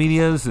social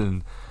medias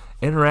and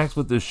interact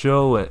with the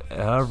show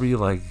however you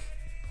like.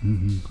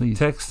 Please.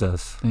 Text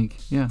us.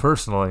 Yeah.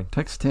 Personally.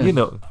 Text Ted. You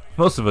know,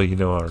 most of you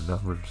know our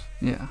numbers.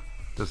 Yeah.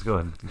 Just go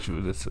ahead and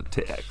shoot us a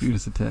text. Shoot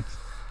us a text.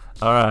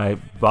 All right.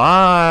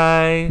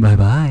 Bye.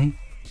 Bye-bye.